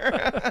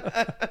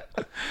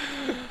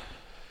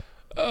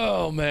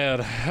 Oh man!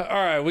 All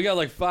right, we got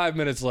like 5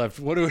 minutes left.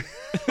 What are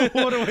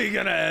we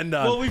gonna end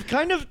on? Well, we've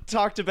kind of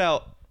talked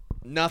about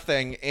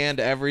nothing and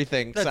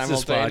everything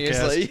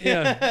simultaneously.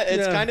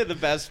 It's kind of the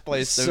best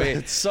place to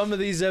be. Some of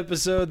these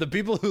episodes, the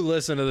people who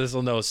listen to this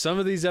will know. Some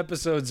of these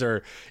episodes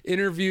are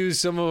interviews.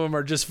 Some of them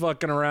are just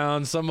fucking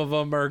around. Some of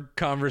them are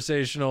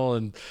conversational,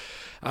 and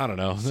I don't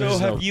know. So,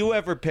 have you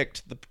ever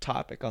picked the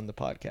topic on the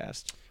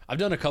podcast? I've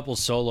done a couple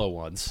solo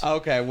ones.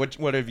 Okay,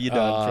 what have you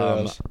done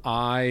for those?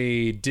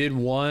 I did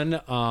one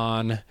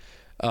on,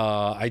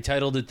 I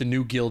titled it The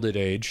New Gilded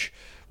Age,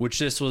 which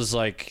this was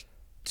like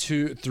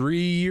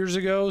 2-3 years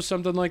ago,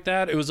 something like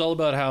that. It was all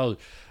about how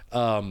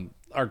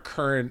our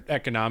current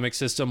economic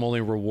system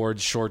only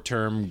rewards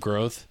short-term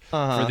growth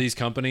for these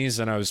companies.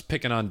 And I was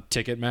picking on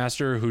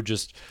Ticketmaster, who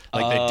just,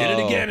 like, they did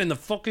it again in the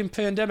fucking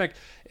pandemic,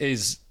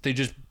 is they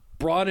just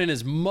brought in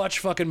as much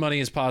fucking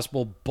money as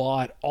possible,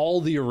 bought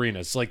all the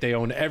arenas. Like, they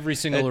own every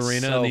single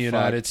arena in the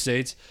United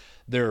States.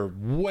 They're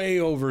way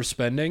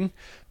overspending.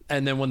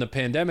 And then when the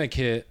pandemic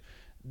hit,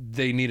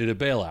 they needed a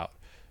bailout.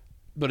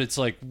 But it's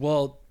like,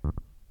 well,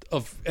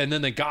 and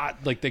then they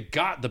got the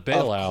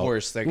bailout. Of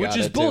course they got it, which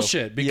is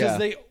bullshit because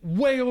they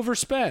way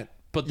overspent.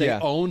 But they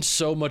own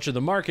so much of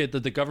the market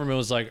that the government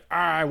was like, all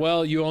right,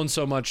 well, you own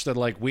so much that,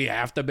 like, we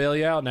have to bail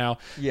you out now.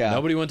 Yeah.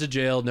 Nobody went to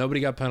jail.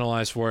 Nobody got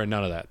penalized for it.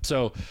 None of that.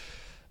 So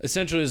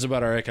essentially, it's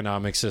about our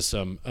economic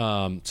system.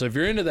 So if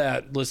you're into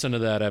that, listen to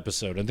that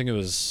episode. I think it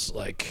was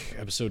like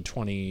episode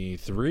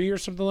 23 or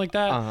something like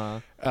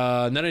that.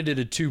 And then I did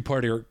a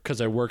 2-parter because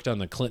I worked on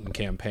the Clinton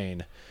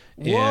campaign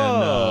in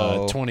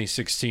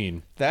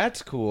 2016.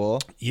 That's cool.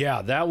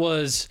 Yeah, that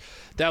was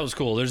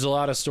cool. There's a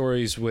lot of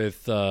stories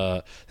with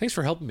thanks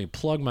for helping me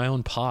plug my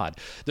own pod.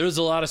 There's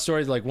a lot of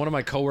stories, like one of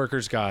my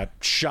coworkers got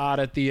shot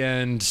at the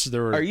end.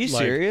 Are you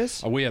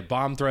serious? We had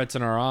bomb threats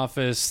in our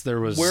office.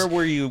 Where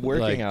were you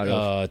working out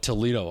of?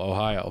 Toledo,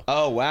 Ohio.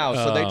 Oh wow,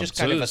 so they just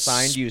kind of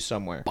assigned you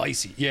somewhere.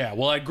 Spicy. Yeah,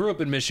 well, I grew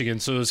up in Michigan,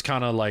 so it was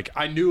kind of like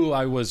I knew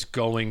I was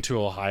going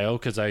to Ohio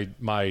because I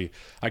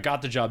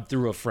got the job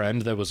through a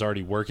friend that was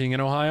already working in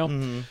Ohio.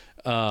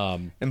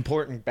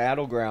 Important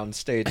battleground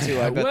state too.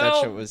 I bet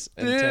that shit was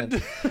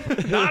intense.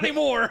 Not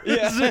anymore.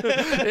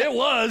 It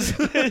was.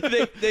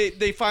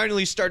 They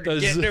finally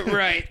started getting it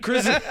right.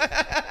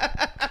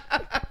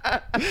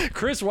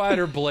 Chris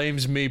Wider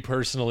blames me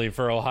personally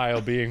for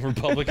Ohio being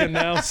Republican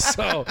now.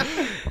 So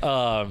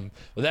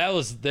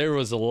there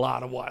was a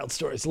lot of wild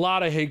stories, a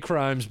lot of hate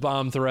crimes,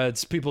 bomb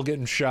threats, people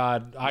getting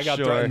shot. I got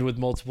threatened with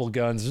multiple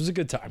guns. It was a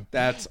good time.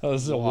 That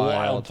was a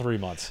wild 3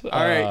 months. All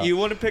right, you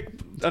want to pick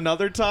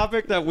another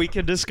topic that we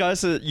can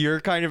discuss that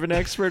you're kind of an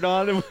expert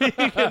on, and we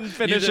can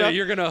finish up?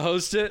 You're gonna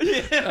host it?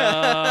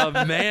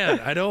 Man,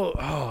 I don't.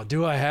 Oh,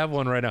 do I have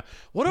one right now?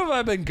 What have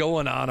I been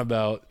going on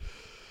about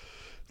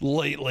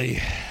lately?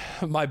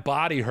 My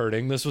body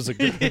hurting. This was a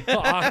good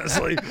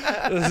honestly,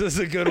 this is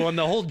a good one.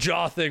 The whole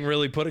jaw thing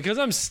really put it, because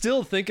I'm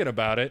still thinking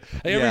about it.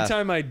 Every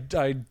time I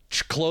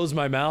close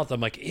my mouth,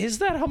 I'm like, is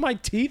that how my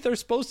teeth are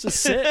supposed to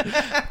sit?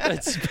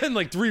 It's been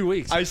like 3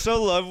 weeks. I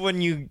so love when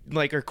you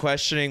like are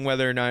questioning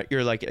whether or not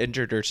you're like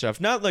injured or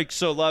stuff. Not like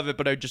so love it,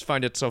 but I just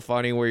find it so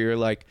funny where you're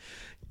like,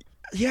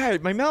 yeah,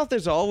 my mouth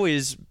has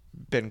always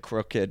been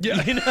crooked.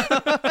 Yeah, you know?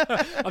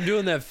 I'm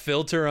doing that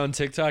filter on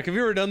TikTok. Have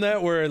you ever done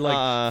that where it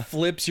like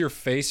flips your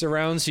face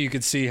around so you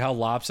can see how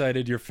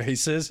lopsided your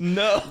face is?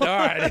 No. All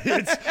right,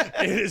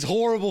 it is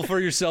horrible for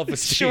your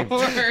self-esteem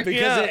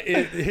because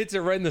it hits it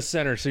right in the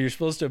center. So you're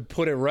supposed to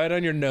put it right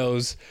on your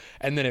nose,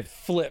 and then it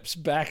flips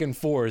back and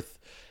forth.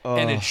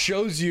 and it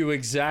shows you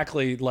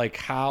exactly like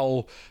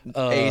how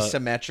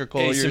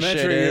asymmetrical your shit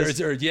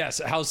is. Or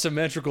yes, how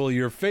symmetrical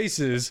your face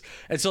is.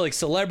 And so like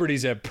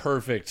celebrities have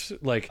perfect,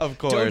 like, of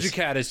course, Doja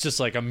Cat is just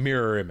like a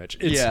mirror image.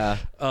 It's,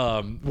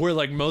 where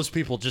like most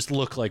people just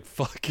look like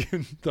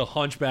fucking the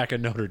Hunchback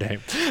of Notre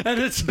Dame. And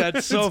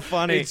that's so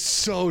funny. It's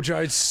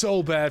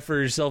so bad for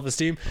your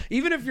self-esteem.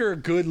 Even if you're a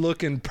good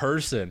looking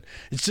person,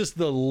 it's just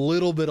the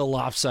little bit of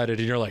lopsided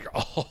and you're like,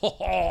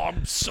 oh,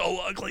 I'm so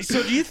ugly.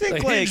 So do you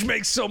think like Hinge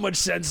makes so much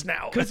sense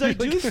now? Because I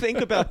do think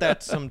about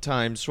that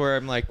sometimes where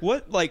I'm like,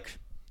 what like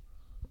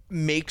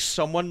makes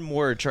someone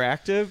more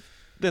attractive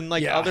than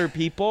like other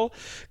people?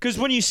 Because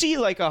when you see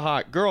like a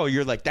hot girl,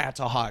 you're like, that's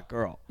a hot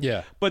girl.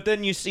 Yeah. But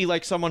then you see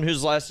like someone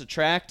who's less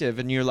attractive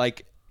and you're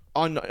like,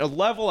 on a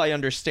level I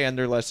understand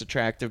they're less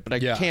attractive, but I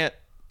can't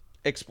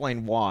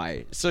explain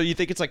why. So you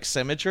think it's like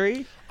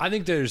symmetry? I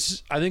think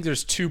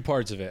there's two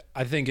parts of it.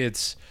 I think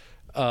it's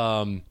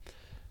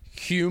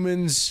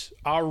humans,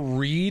 our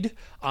read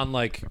on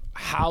like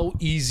how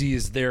easy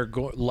is their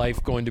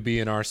life going to be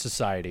in our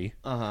society.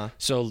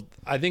 So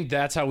I think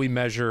that's how we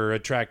measure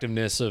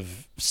attractiveness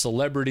of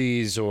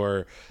celebrities,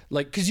 or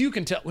like, because you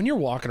can tell when you're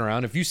walking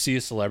around, if you see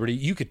a celebrity,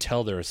 you could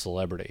tell they're a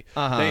celebrity.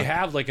 They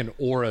have like an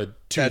aura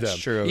to them. That's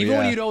true. Even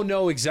when you don't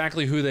know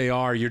exactly who they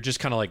are, you're just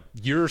kind of like,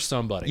 you're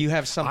somebody. You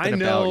have something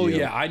about you.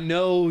 Yeah, I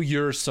know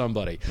you're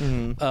somebody.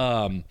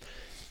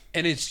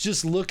 And it's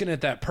just looking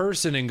at that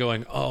person and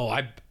going, oh,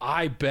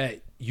 I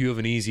bet you have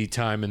an easy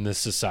time in this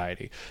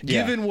society,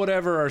 given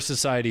whatever our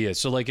society is.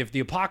 So like if the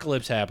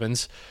apocalypse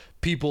happens,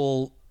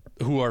 people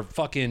who are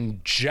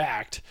fucking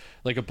jacked,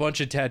 like a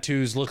bunch of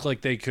tattoos, look like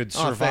they could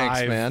survive.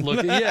 Thanks, man.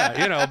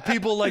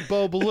 People like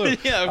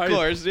Ballew. Yeah, of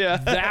course, yeah.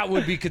 That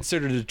would be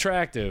considered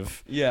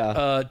attractive.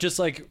 Yeah. Just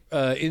like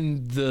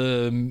in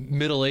the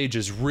Middle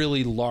Ages,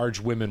 really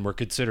large women were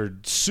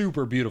considered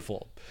super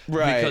beautiful.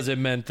 Right. Because it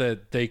meant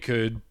that they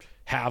could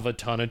have a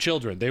ton of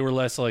children. They were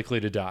less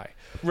likely to die.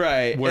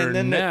 Right. Where and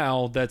then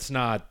now that's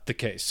not the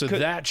case. So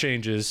that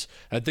changes.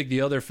 I think the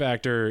other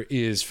factor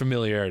is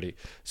familiarity.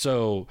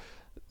 So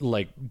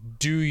like,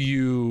 do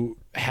you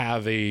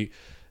have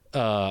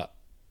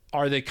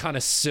are they kind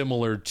of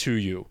similar to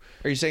you?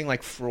 Are you saying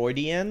like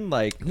Freudian?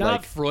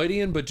 Not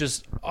Freudian, but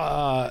just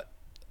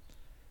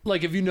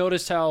like, have you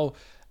noticed how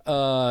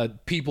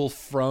people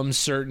from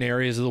certain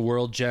areas of the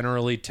world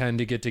generally tend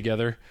to get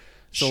together?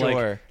 So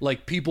sure.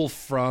 Like people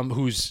from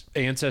whose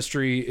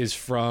ancestry is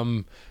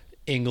from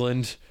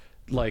England,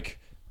 like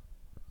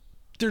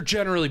they're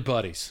generally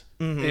buddies.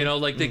 You know,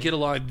 like they get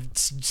along,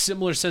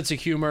 similar sense of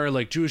humor.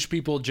 Like Jewish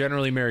people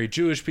generally marry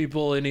Jewish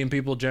people, Indian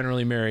people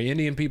generally marry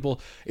Indian people.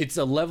 It's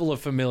a level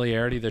of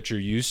familiarity that you're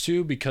used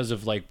to because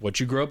of like what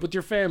you grew up with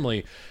your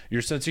family,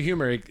 your sense of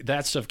humor.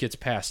 That stuff gets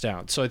passed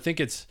down. So I think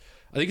it's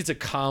a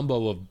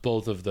combo of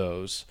both of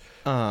those.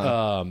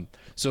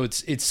 So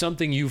it's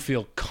something you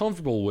feel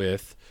comfortable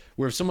with.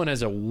 Where if someone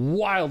has a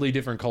wildly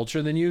different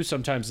culture than you,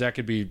 sometimes that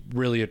could be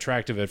really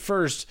attractive at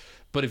first,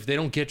 but if they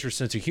don't get your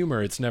sense of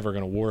humor, it's never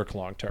going to work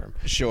long term.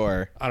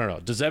 Sure. I don't know.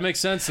 Does that make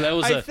sense? That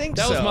was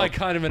was my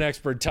kind of an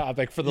expert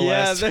topic for the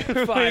last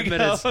 5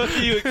 minutes.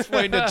 You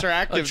explained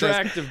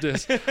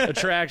attractiveness,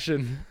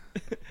 attraction.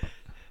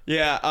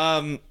 Yeah.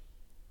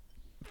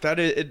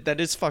 That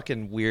is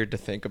fucking weird to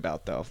think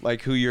about though.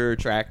 Like who you're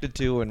attracted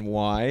to and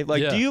why.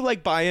 Like, do you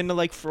like buy into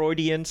like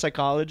Freudian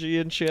psychology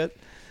and shit?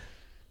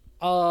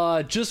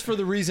 Just for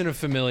the reason of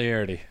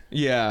familiarity.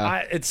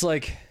 Yeah. It's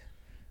like,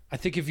 I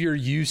think if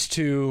you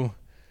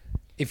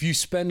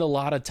spend a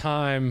lot of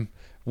time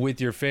with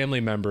your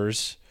family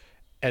members,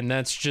 and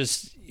that's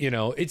just,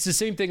 it's the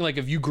same thing. Like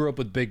if you grew up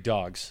with big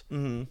dogs, you're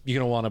going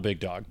to want a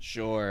big dog.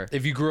 Sure.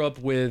 If you grew up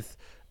with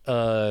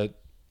a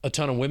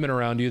ton of women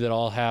around you that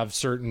all have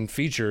certain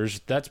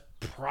features, that's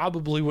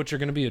probably what you're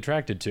going to be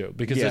attracted to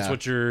because that's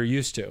what you're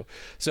used to.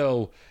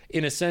 So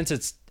in a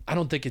sense, I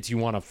don't think it's you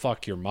want to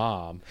fuck your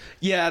mom.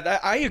 Yeah,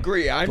 I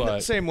agree. I'm the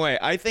same way.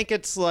 I think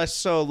it's less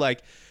so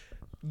like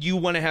you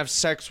want to have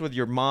sex with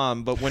your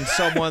mom, but when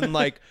someone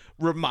like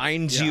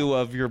reminds you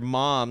of your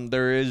mom,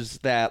 there is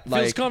that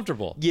like feels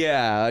comfortable.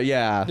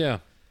 Yeah.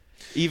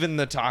 Even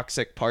the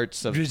toxic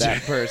parts of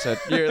that person.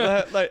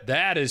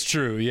 That is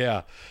true.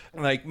 Yeah.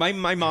 Like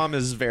my mom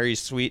is very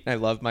sweet and I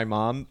love my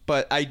mom,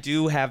 but I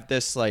do have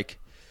this like,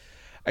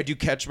 I do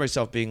catch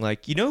myself being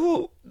like,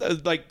 who,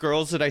 like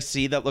girls that I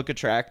see that look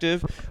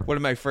attractive, one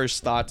of my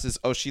first thoughts is,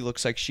 oh, she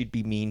looks like she'd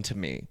be mean to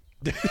me.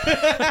 And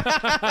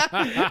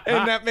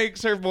that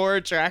makes her more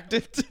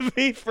attractive to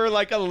me for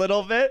like a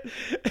little bit.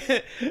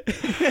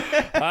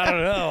 I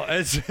don't know.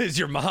 Is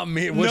your mom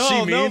mean? Was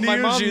she mean to you? My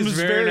mom She was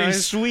very very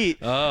nice? sweet.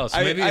 Oh,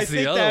 so maybe it's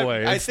the other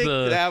way. I think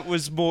that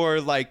was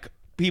more like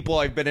people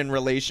I've been in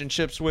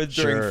relationships with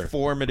during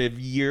formative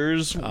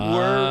years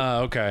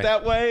were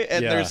that way,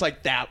 and there's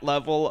like that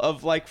level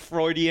of like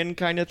Freudian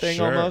kind of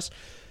thing almost.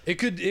 It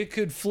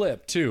could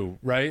flip too,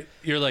 right?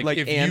 You're like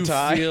if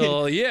anti. you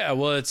feel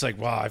well, it's like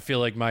wow, I feel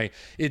like when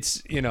if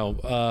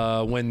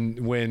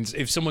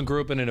someone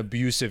grew up in an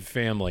abusive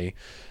family,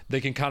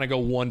 they can kind of go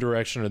one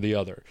direction or the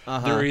other.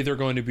 They're either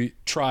going to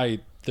try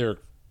their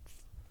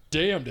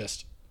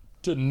damnedest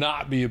to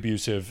not be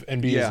abusive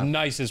and be as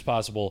nice as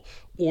possible,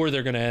 or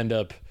they're going to end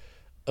up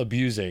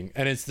abusing.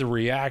 And it's the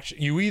reaction.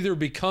 You either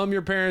become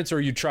your parents or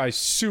you try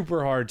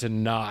super hard to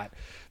not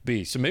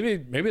be. So maybe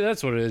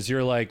that's what it is.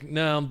 You're like,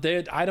 no,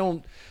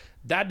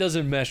 that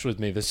doesn't mesh with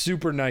me. The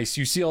super nice,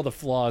 you see all the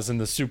flaws in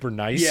the super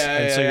nice.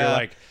 You're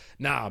like,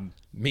 nah,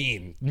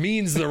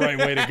 mean's the right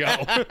way to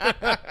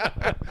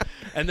go.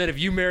 And then if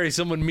you marry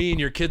someone mean,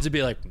 your kids would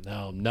be like,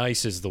 no,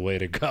 nice is the way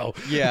to go.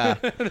 Yeah.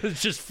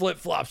 It's just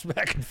flip-flops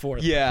back and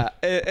forth. Yeah.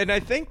 And I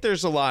think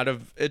there's a lot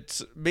of,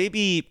 it's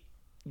maybe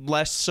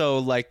less so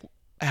like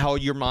how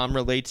your mom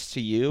relates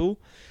to you,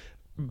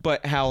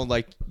 but how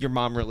like your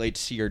mom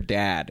relates to your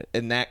dad,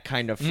 and that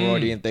kind of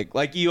Freudian thing.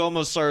 Like you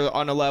almost are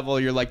on a level,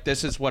 you're like,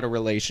 this is what a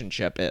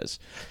relationship is.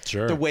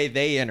 Sure. The way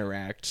they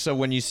interact. So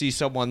when you see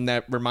someone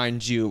that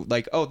reminds you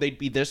like, oh, they'd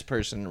be this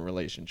person in a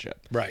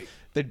relationship. Right.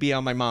 They'd be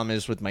how my mom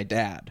is with my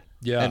dad.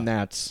 Yeah. And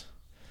that's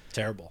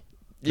terrible.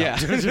 Yeah.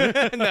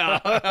 No,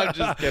 I'm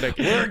just kidding.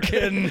 We're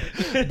kidding,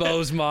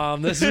 Bo's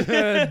mom. This is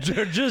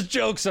just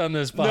jokes on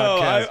this podcast.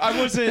 No, I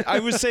wasn't.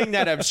 I was saying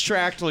that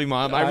abstractly,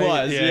 Mom. I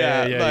was.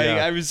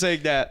 I was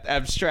saying that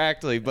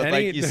abstractly, but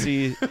like you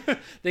see,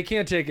 they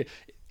can't take it.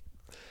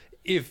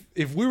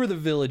 If we were the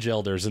village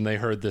elders and they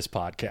heard this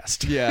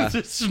podcast,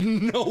 there's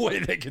no way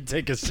they could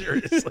take us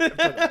seriously.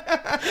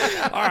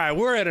 All right,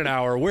 we're at an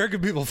hour. Where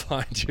can people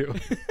find you?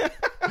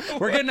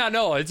 We're getting out.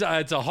 No, it's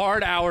a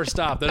hard hour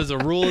stop. That is a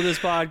rule of this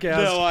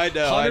podcast. No, I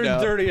know.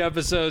 130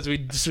 episodes.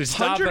 We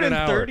stop at an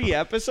hour. 130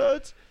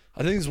 episodes?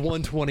 I think it's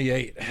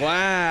 128.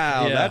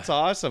 Wow, that's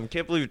awesome.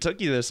 Can't believe it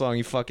took you this long,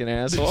 you fucking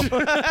asshole. I'm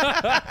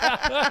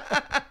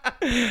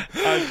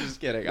just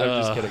kidding.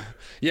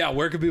 Yeah,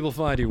 where can people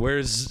find you?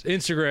 Where's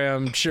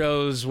Instagram,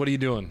 shows? What are you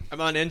doing?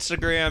 I'm on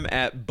Instagram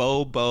at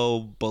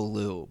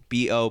Ballew.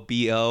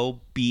 BOBOBALLEW,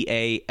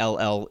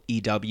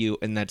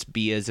 and that's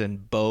B as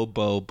in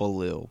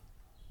Ballew.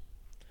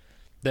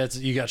 That's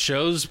you got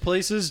shows,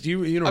 places.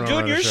 You don't. I'm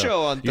doing your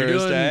show on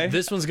Thursday.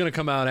 This one's gonna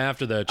come out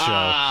after that show.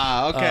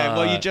 Ah, okay.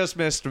 Well, you just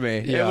missed me.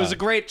 Yeah. It was a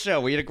great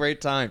show. We had a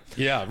great time.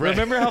 Yeah, right.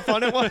 Remember how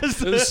fun it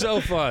was? It was so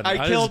fun.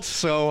 I killed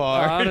so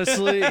hard.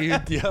 Honestly,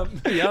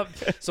 yep.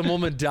 Some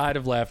woman died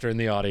of laughter in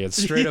the audience.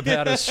 Straight up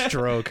had a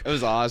stroke. It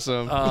was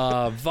awesome.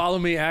 Follow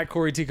me at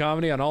Corey T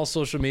Comedy on all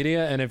social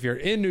media, and if you're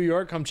in New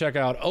York, come check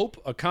out Ope,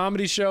 a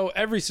comedy show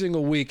every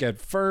single week at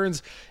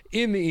Ferns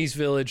in the East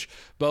Village.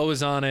 Bo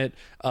is on it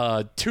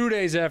 2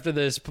 days after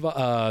this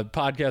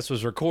podcast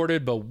was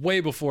recorded, but way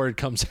before it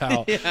comes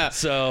out.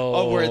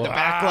 So we're in the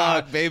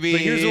backlog, baby.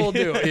 But here's what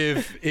we'll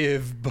do.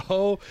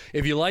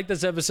 If you like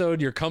this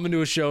episode, you're coming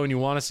to a show and you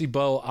want to see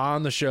Bo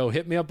on the show,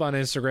 hit me up on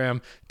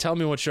Instagram. Tell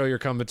me what show you're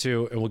coming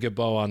to, and we'll get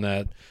Bo on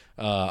that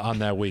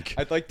week.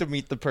 I'd like to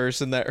meet the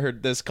person that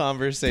heard this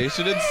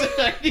conversation and said,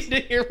 I need to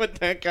hear what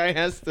that guy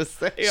has to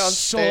say on stage.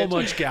 So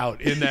much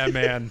gout in that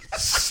man.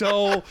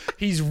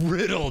 He's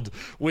riddled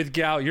with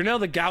gout. You're now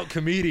the gout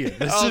comedian.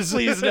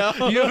 Please no.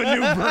 You have a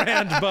new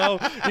brand, Bo.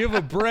 You have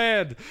a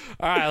brand.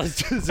 All right,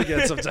 let's do this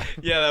again sometime.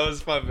 Yeah, that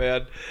was fun,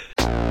 man.